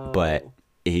wife, but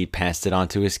he passed it on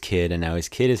to his kid, and now his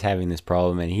kid is having this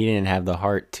problem, and he didn't have the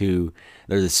heart to,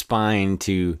 or the spine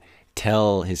to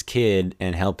tell his kid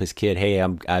and help his kid, hey,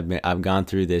 I've gone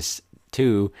through this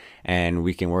too, and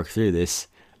we can work through this.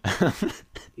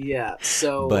 Yeah,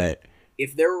 so but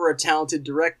if there were a talented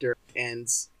director, and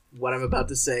what I'm about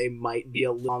to say might be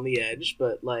a little on the edge,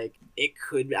 but like it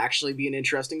could actually be an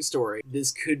interesting story.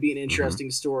 This could be an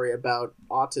interesting story about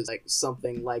autism, like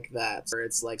something like that, where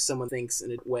it's like someone thinks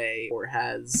in a way or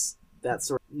has that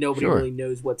sort of, nobody really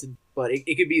knows what to do. But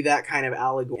it could be that kind of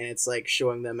allegory, and it's like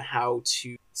showing them how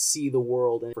to see the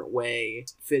world in a different way,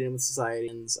 fit in with society,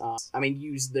 and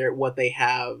use what they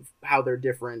have, how they're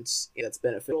different, and that's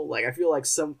beneficial. Like I feel like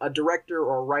a director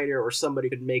or a writer or somebody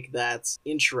could make that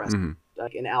interesting,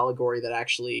 like an allegory that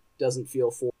actually doesn't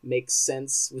feel makes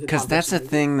sense. Because that's a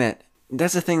thing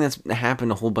that's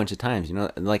happened a whole bunch of times. You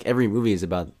know, like every movie is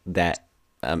about that.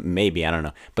 Maybe, I don't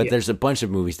know, but there's a bunch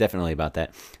of movies definitely about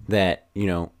that, you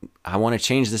know, I want to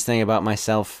change this thing about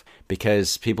myself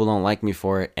because people don't like me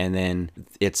for it, and then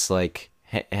it's like,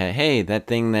 hey, that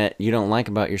thing that you don't like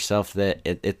about yourself,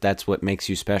 that's what makes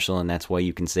you special, and that's why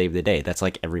you can save the day. That's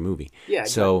like every movie. Yeah,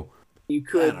 so you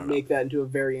could make that into a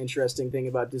very interesting thing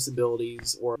about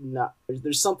disabilities, or not.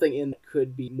 There's something in that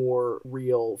could be more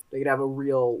real. They could have a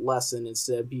real lesson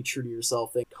instead of be true to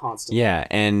yourself thing constantly. Yeah,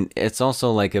 and it's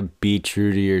also like a be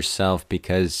true to yourself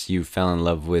because you fell in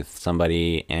love with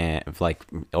somebody and like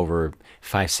over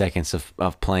 5 seconds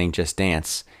of playing Just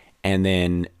Dance, and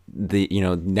then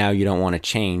now you don't want to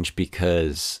change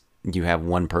because you have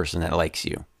one person that likes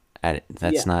you.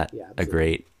 That's not a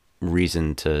great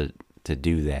reason to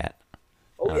do that.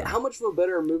 Oh yeah, how much of a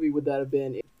better movie would that have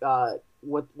been if,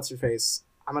 what's her face?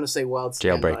 I'm gonna say Wild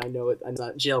Span, Jailbreak. but I know it's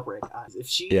not Jailbreak. If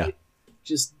she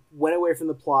just went away from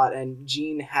the plot and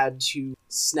Gene had to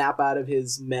snap out of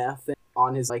his meth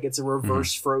on his, like, it's a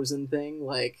reverse Frozen thing,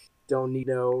 like, don't need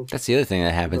no... That's the other thing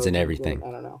that happens in everything.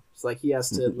 I don't know. It's like he has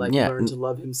to learn to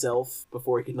love himself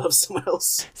before he can love someone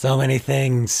else. So many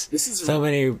things. So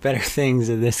many better things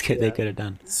that they could have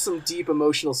done. This is some deep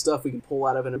emotional stuff we can pull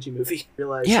out of an emoji movie.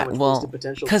 Realize yeah, how much well,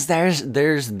 potential. Because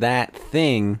there's that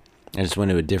thing. I just went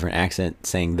to a different accent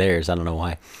saying theirs. I don't know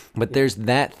why, but there's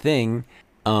that thing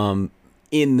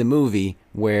in the movie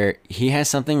where he has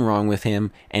something wrong with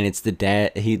him, and it's the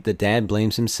dad. The dad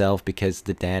blames himself because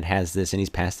the dad has this, and he's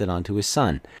passed it on to his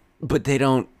son. But they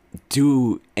don't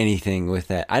do anything with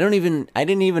that. I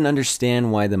didn't even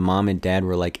understand why the mom and dad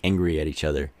were like angry at each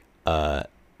other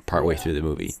partway through the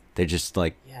movie. They just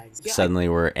like suddenly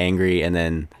were angry,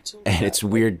 and it's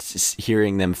weird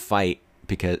hearing them fight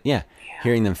because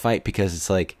it's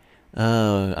like,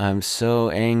 oh, I'm so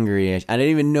angry. I didn't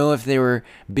even know if they were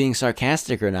being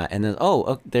sarcastic or not. And then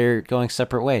they're going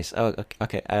separate ways. Oh,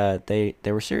 okay.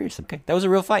 They were serious. Okay, that was a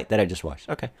real fight that I just watched.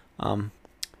 Okay. All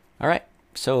right.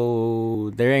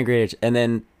 So they're angry, and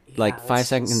then 5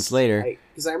 seconds later,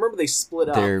 because I remember they split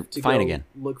up. They're to fine go again.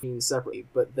 Looking separately,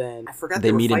 but then I forgot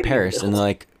they meet in Paris, and they're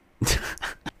like,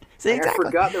 See, exactly. I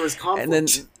forgot there was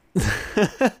conflict.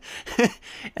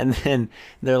 And then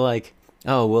they're like,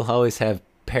 oh, we'll always have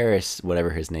Paris, whatever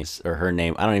his name is, or her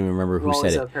name. I don't even remember who We'll said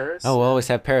always it. have Paris. Oh, we'll always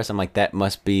have Paris. I'm like, that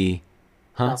must be,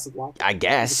 huh? Casablanca. I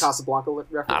guess. The Casablanca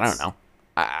reference. I don't know.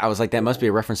 I was like, that must be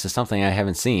a reference to something I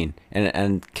haven't seen,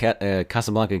 and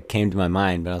Casablanca came to my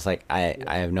mind, but I was like, I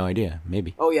have no idea.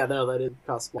 Maybe. Oh yeah, no, that is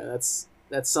Casablanca.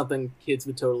 That's something kids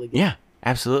would totally get. Yeah,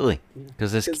 absolutely.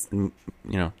 Because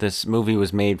this movie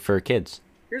was made for kids.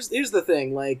 Here's the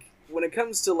thing, like when it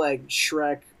comes to like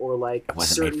Shrek or like It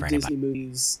wasn't made certain for Disney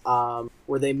movies,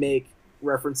 where they make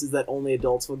references that only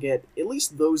adults will get, at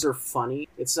least those are funny.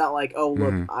 It's not like, oh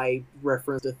look, I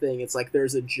referenced a thing. It's like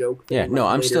there's a joke. Yeah, like, no,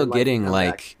 I'm later still in life getting come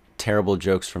like back. terrible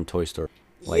jokes from Toy Story.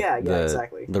 Like yeah, the,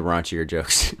 exactly. The raunchier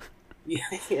jokes.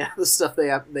 Yeah, the stuff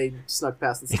they snuck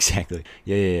past. The Exactly.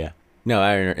 Yeah. No,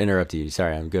 I interrupted you.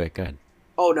 Sorry, I'm good. Go ahead.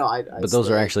 Oh no, But those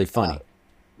are actually funny.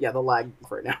 Yeah, the lag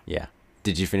right now. Yeah.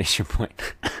 Did you finish your point?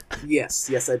 Yes,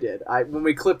 I did. When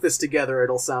we clip this together,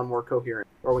 it'll sound more coherent.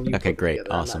 Or when you Okay, clip it great,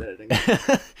 together, awesome. I'm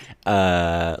not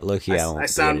editing. Loki, I won't I be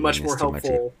sound editing much this more too much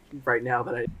helpful right now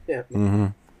than I. Yeah. Mm-hmm.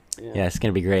 Yeah. Yeah, it's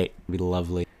gonna be great. It'll be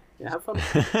lovely. Yeah, have fun.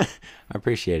 I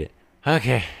appreciate it.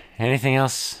 Okay. Anything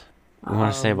else you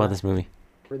want to say about this movie?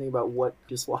 Everything about what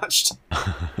you just watched.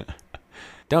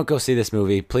 Don't go see this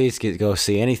movie. Please go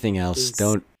see anything else.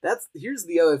 Don't. Here's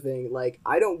the other thing. Like,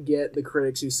 I don't get the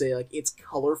critics who say like it's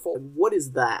colorful. What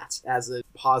is that as a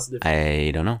positive?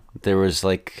 I don't know. There was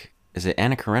like, is it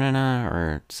Anna Karenina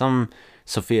or some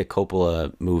Sofia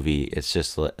Coppola movie? It's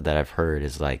just that I've heard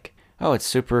is like, oh, it's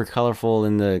super colorful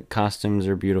and the costumes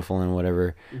are beautiful and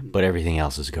whatever, but everything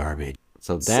else is garbage.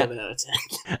 So that 7 out of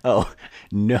 10. Oh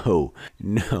no,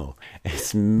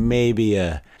 it's maybe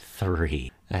a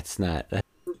 3. That's not.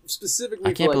 Specifically,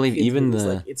 I can't for, like, believe kids even movies,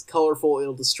 the- like, it's colorful.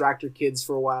 It'll distract your kids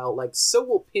for a while. Like, so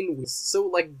will pinwheels. So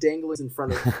like dangling in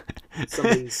front of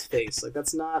somebody's face. Like,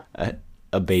 that's not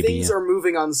A baby. things are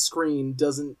moving on screen.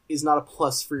 Is not a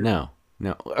plus for your.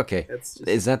 No. Okay. That's just,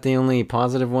 Is that the only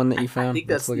positive one that you found? I think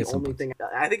that's Let's look the at some only thing.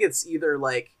 I think it's either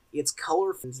like it's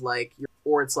colorful, like,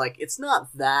 or it's like it's not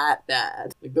that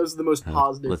bad. Like, those are the most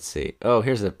positive. Let's see. Oh,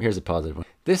 here's a positive one.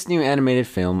 This new animated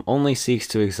film only seeks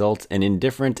to exalt an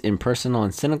indifferent, impersonal,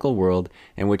 and cynical world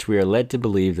in which we are led to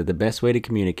believe that the best way to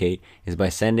communicate is by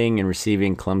sending and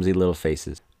receiving clumsy little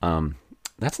faces.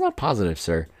 That's not positive,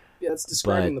 sir. Yeah, it's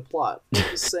describing the plot. I'm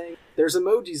just saying there's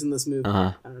emojis in this movie.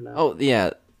 I don't know. Oh yeah,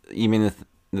 you mean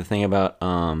the thing about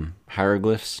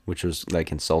hieroglyphs, which was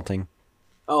like insulting?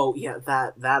 Oh yeah,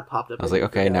 that popped up. I was like,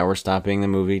 okay, now we're stopping the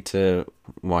movie to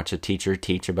watch a teacher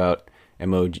teach about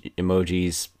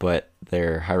emojis, but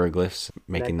they're hieroglyphs,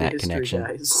 making that connection.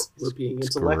 Guys. We're being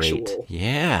It's intellectual. great.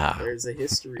 Yeah. There's a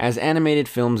history. As animated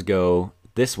films go,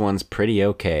 this one's pretty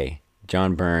okay.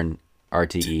 John Byrne,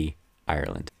 RTE,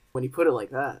 Ireland. When you put it like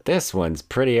that. This one's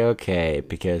pretty okay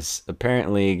because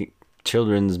apparently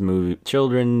children's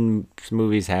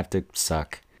movies have to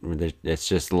suck. It's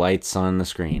just lights on the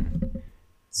screen.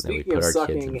 Speaking of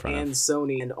sucking and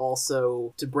Sony, and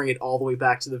also to bring it all the way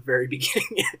back to the very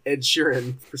beginning, Ed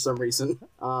Sheeran for some reason.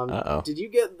 Did you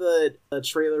get the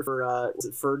trailer for was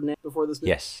it Ferdinand before this movie?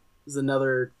 Yes. This is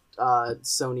another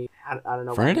Sony. I don't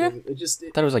know. Ferdinand? I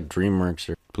thought it was like DreamWorks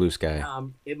or Blue Sky.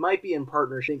 It might be in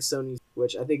partnership. I think Sony's,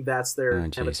 which I think that's their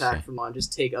kind of attack from on.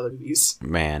 Just take other movies.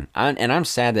 Man, I'm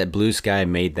sad that Blue Sky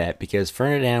made that because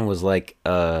Ferdinand was like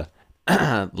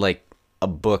like a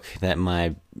book that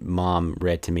my mom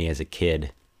read to me as a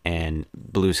kid, and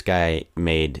Blue Sky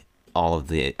made all of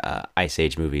the Ice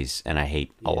Age movies, and I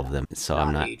hate all of them. So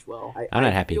I'm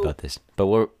not happy about this. But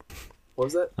what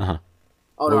was that? Uh huh.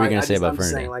 Oh, what were you gonna say about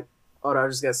Ferdinand? Like, I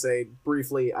was just gonna say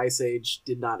briefly, Ice Age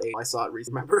did not age. I saw it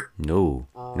recently. Remember? No.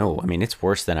 I mean, it's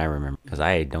worse than I remember because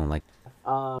I don't like.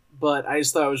 But I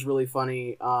just thought it was really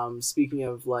funny. Speaking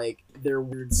of like their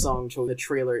weird song choice, the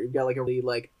trailer, you've got like a really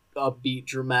like upbeat,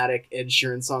 dramatic Ed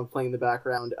Sheeran song playing in the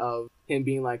background of him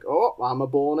being like, "Oh, I'm a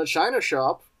bull in a china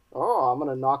shop. Oh, I'm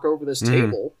gonna knock over this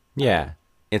table." Yeah,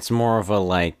 it's more of a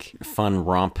like fun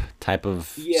romp type of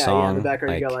song. Yeah, in the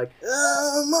background you got like,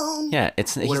 yeah,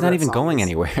 he's not even going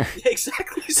anywhere. Yeah,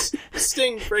 exactly.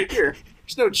 Sting right here.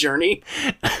 There's no journey.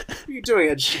 What are you doing,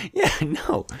 Ed Sheeran? Yeah,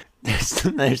 no,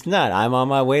 there's not. I'm on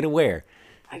my way to where?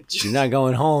 You're not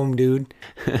going home, dude.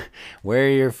 Where are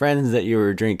your friends that you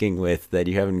were drinking with that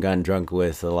you haven't gotten drunk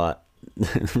with a lot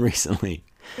recently?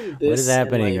 What is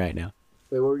happening right now?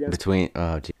 Wait, what were we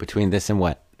gonna between this and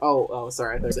what? Oh,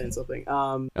 sorry, I thought you were saying something.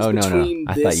 No.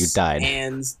 I thought you died.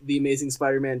 And The Amazing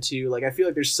Spider-Man 2, like, I feel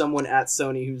like there's someone at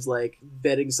Sony who's, like,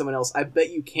 betting someone else. I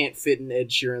bet you can't fit an Ed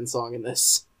Sheeran song in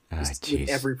this. With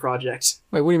every project.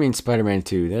 Wait, what do you mean Spider-Man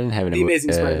 2? They didn't have an The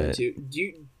Amazing Spider-Man 2.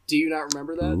 Do you not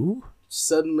remember that? Ooh?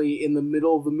 Suddenly, in the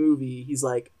middle of the movie, he's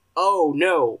like, "Oh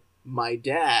no, my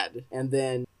dad. And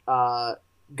then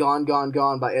Gone, Gone,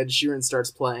 Gone by Ed Sheeran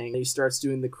starts playing. And he starts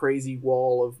doing the crazy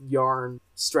wall of yarn,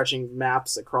 stretching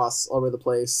maps across all over the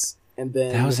place. And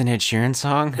then That was an Ed Sheeran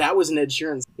song? That was an Ed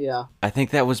Sheeran, yeah. I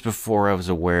think that was before I was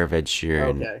aware of Ed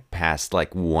Sheeran past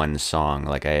like one song.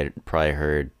 Like I had probably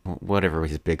heard whatever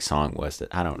his big song was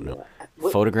that I don't know.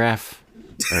 What? Photograph?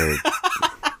 Or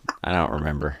I don't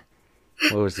remember.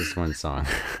 What was this one song?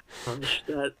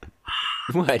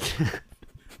 What?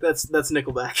 That's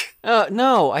Nickelback. Oh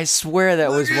no! I swear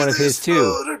that was one of his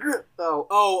too.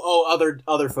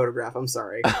 Other Photograph. I'm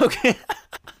sorry. Okay.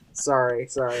 Sorry.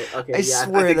 Okay, I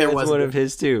swear think that was one of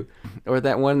his too, or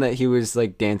that one that he was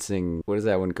like dancing. What is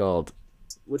that one called?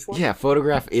 Which one? Yeah,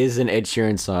 Photograph is an Ed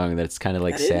Sheeran song that's kind of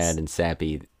like That sad is? and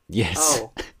sappy. Yes.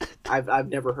 Oh, I've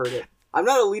never heard it. I'm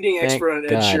not a leading Thank expert on Ed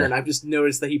God. Sheeran. I've just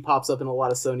noticed that he pops up in a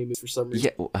lot of Sony movies for some reason.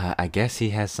 Yeah, I guess he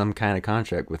has some kind of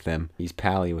contract with them. He's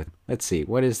pally with. Let's see,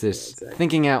 what is this? Yeah, exactly.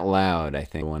 Thinking Out Loud, I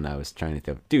think the one I was trying to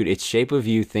think of. Dude, it's Shape of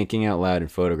You, Thinking Out Loud,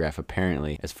 and Photograph,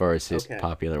 apparently, as far as his Okay.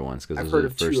 popular ones, because I've those are heard the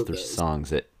of two first of three those. songs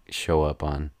that show up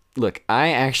on. Look, I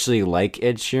actually like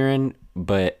Ed Sheeran,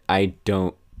 but I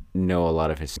don't know a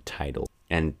lot of his titles,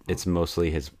 and it's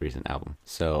mostly his recent album.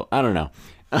 So, I don't know.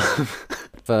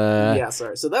 Yeah,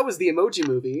 sorry. So that was the Emoji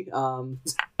Movie.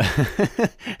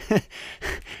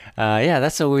 Yeah,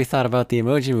 that's what we thought about the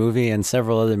Emoji Movie and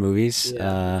several other movies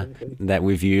Yeah, exactly. that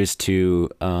we've used to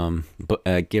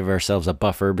give ourselves a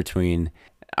buffer between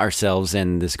ourselves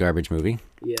and this garbage movie.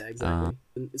 Yeah, exactly.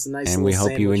 It's a nice And we little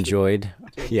hope you sandwich. enjoyed.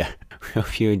 Yeah, we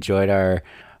hope you enjoyed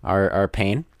our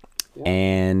pain, Yeah.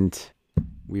 and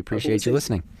we appreciate you see.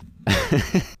 listening.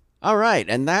 All right,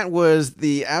 and that was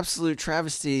the absolute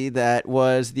travesty that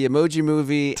was the Emoji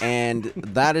Movie, and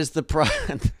that is the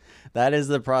that is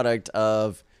the product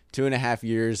of 2.5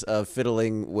 years of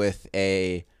fiddling with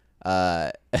a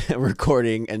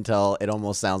recording until it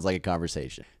almost sounds like a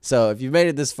conversation. So if you've made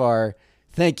it this far,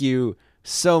 thank you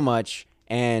so much,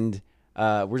 and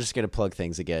we're just gonna plug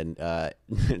things again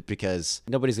because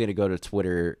nobody's gonna go to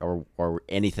Twitter or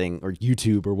anything or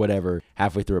YouTube or whatever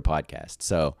halfway through a podcast.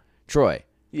 So Troy.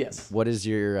 Yes. What is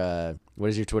your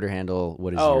Twitter handle?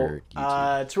 What is your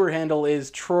YouTube? Twitter handle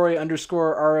is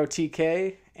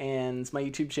Troy_ROTK, and my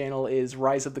YouTube channel is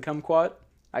Rise of the Kumquat.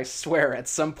 I swear, at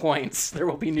some points there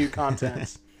will be new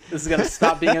content. This is gonna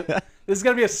stop being This is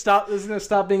gonna stop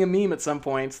being a meme at some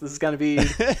points. This is gonna be I'm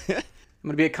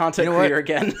gonna be a content creator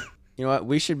again. You know what?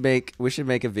 We should make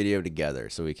a video together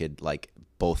so we could like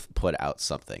both put out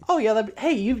something. Oh yeah,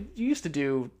 hey, you used to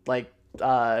do like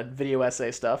video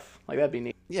essay stuff. Like that'd be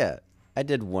neat. Yeah, I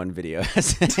did one video.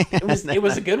 It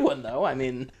was a good one though. I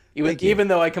mean, even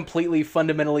though I completely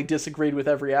fundamentally disagreed with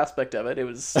every aspect of it, it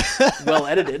was well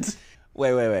edited.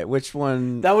 Wait. Which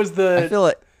one? That was I feel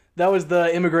like. that was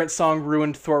the immigrant song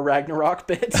ruined Thor Ragnarok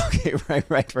bit. Okay, right.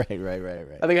 I think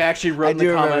I actually wrote in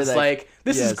the comments that. like,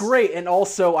 "This is Yes. great," and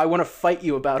also I want to fight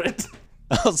you about it.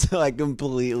 Also, I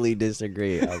completely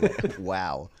disagree. I was like,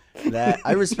 wow, that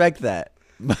I respect that,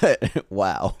 but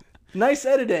wow, Nice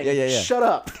editing. Yeah. Shut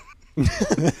up.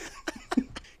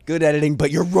 good editing,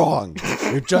 but you're wrong.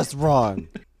 You're just wrong.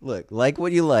 Look, like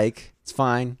what you like. It's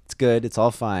fine. It's good. It's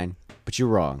all fine. But you're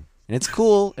wrong. And it's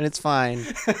cool and it's fine.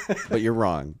 But you're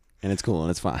wrong. And it's cool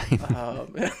and it's fine.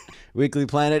 Weekly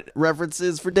Planet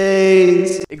references for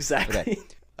days. Exactly.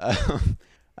 You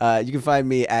can find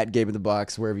me at Game in the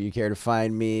Box wherever you care to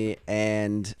find me.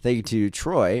 And thank you to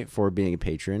Troy for being a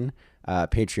patron.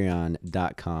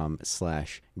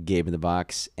 Patreon.com/Gabe in the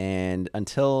Box. And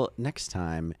until next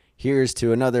time, here's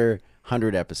to another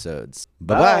 100 episodes.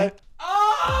 Bye-bye.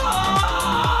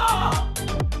 Bye.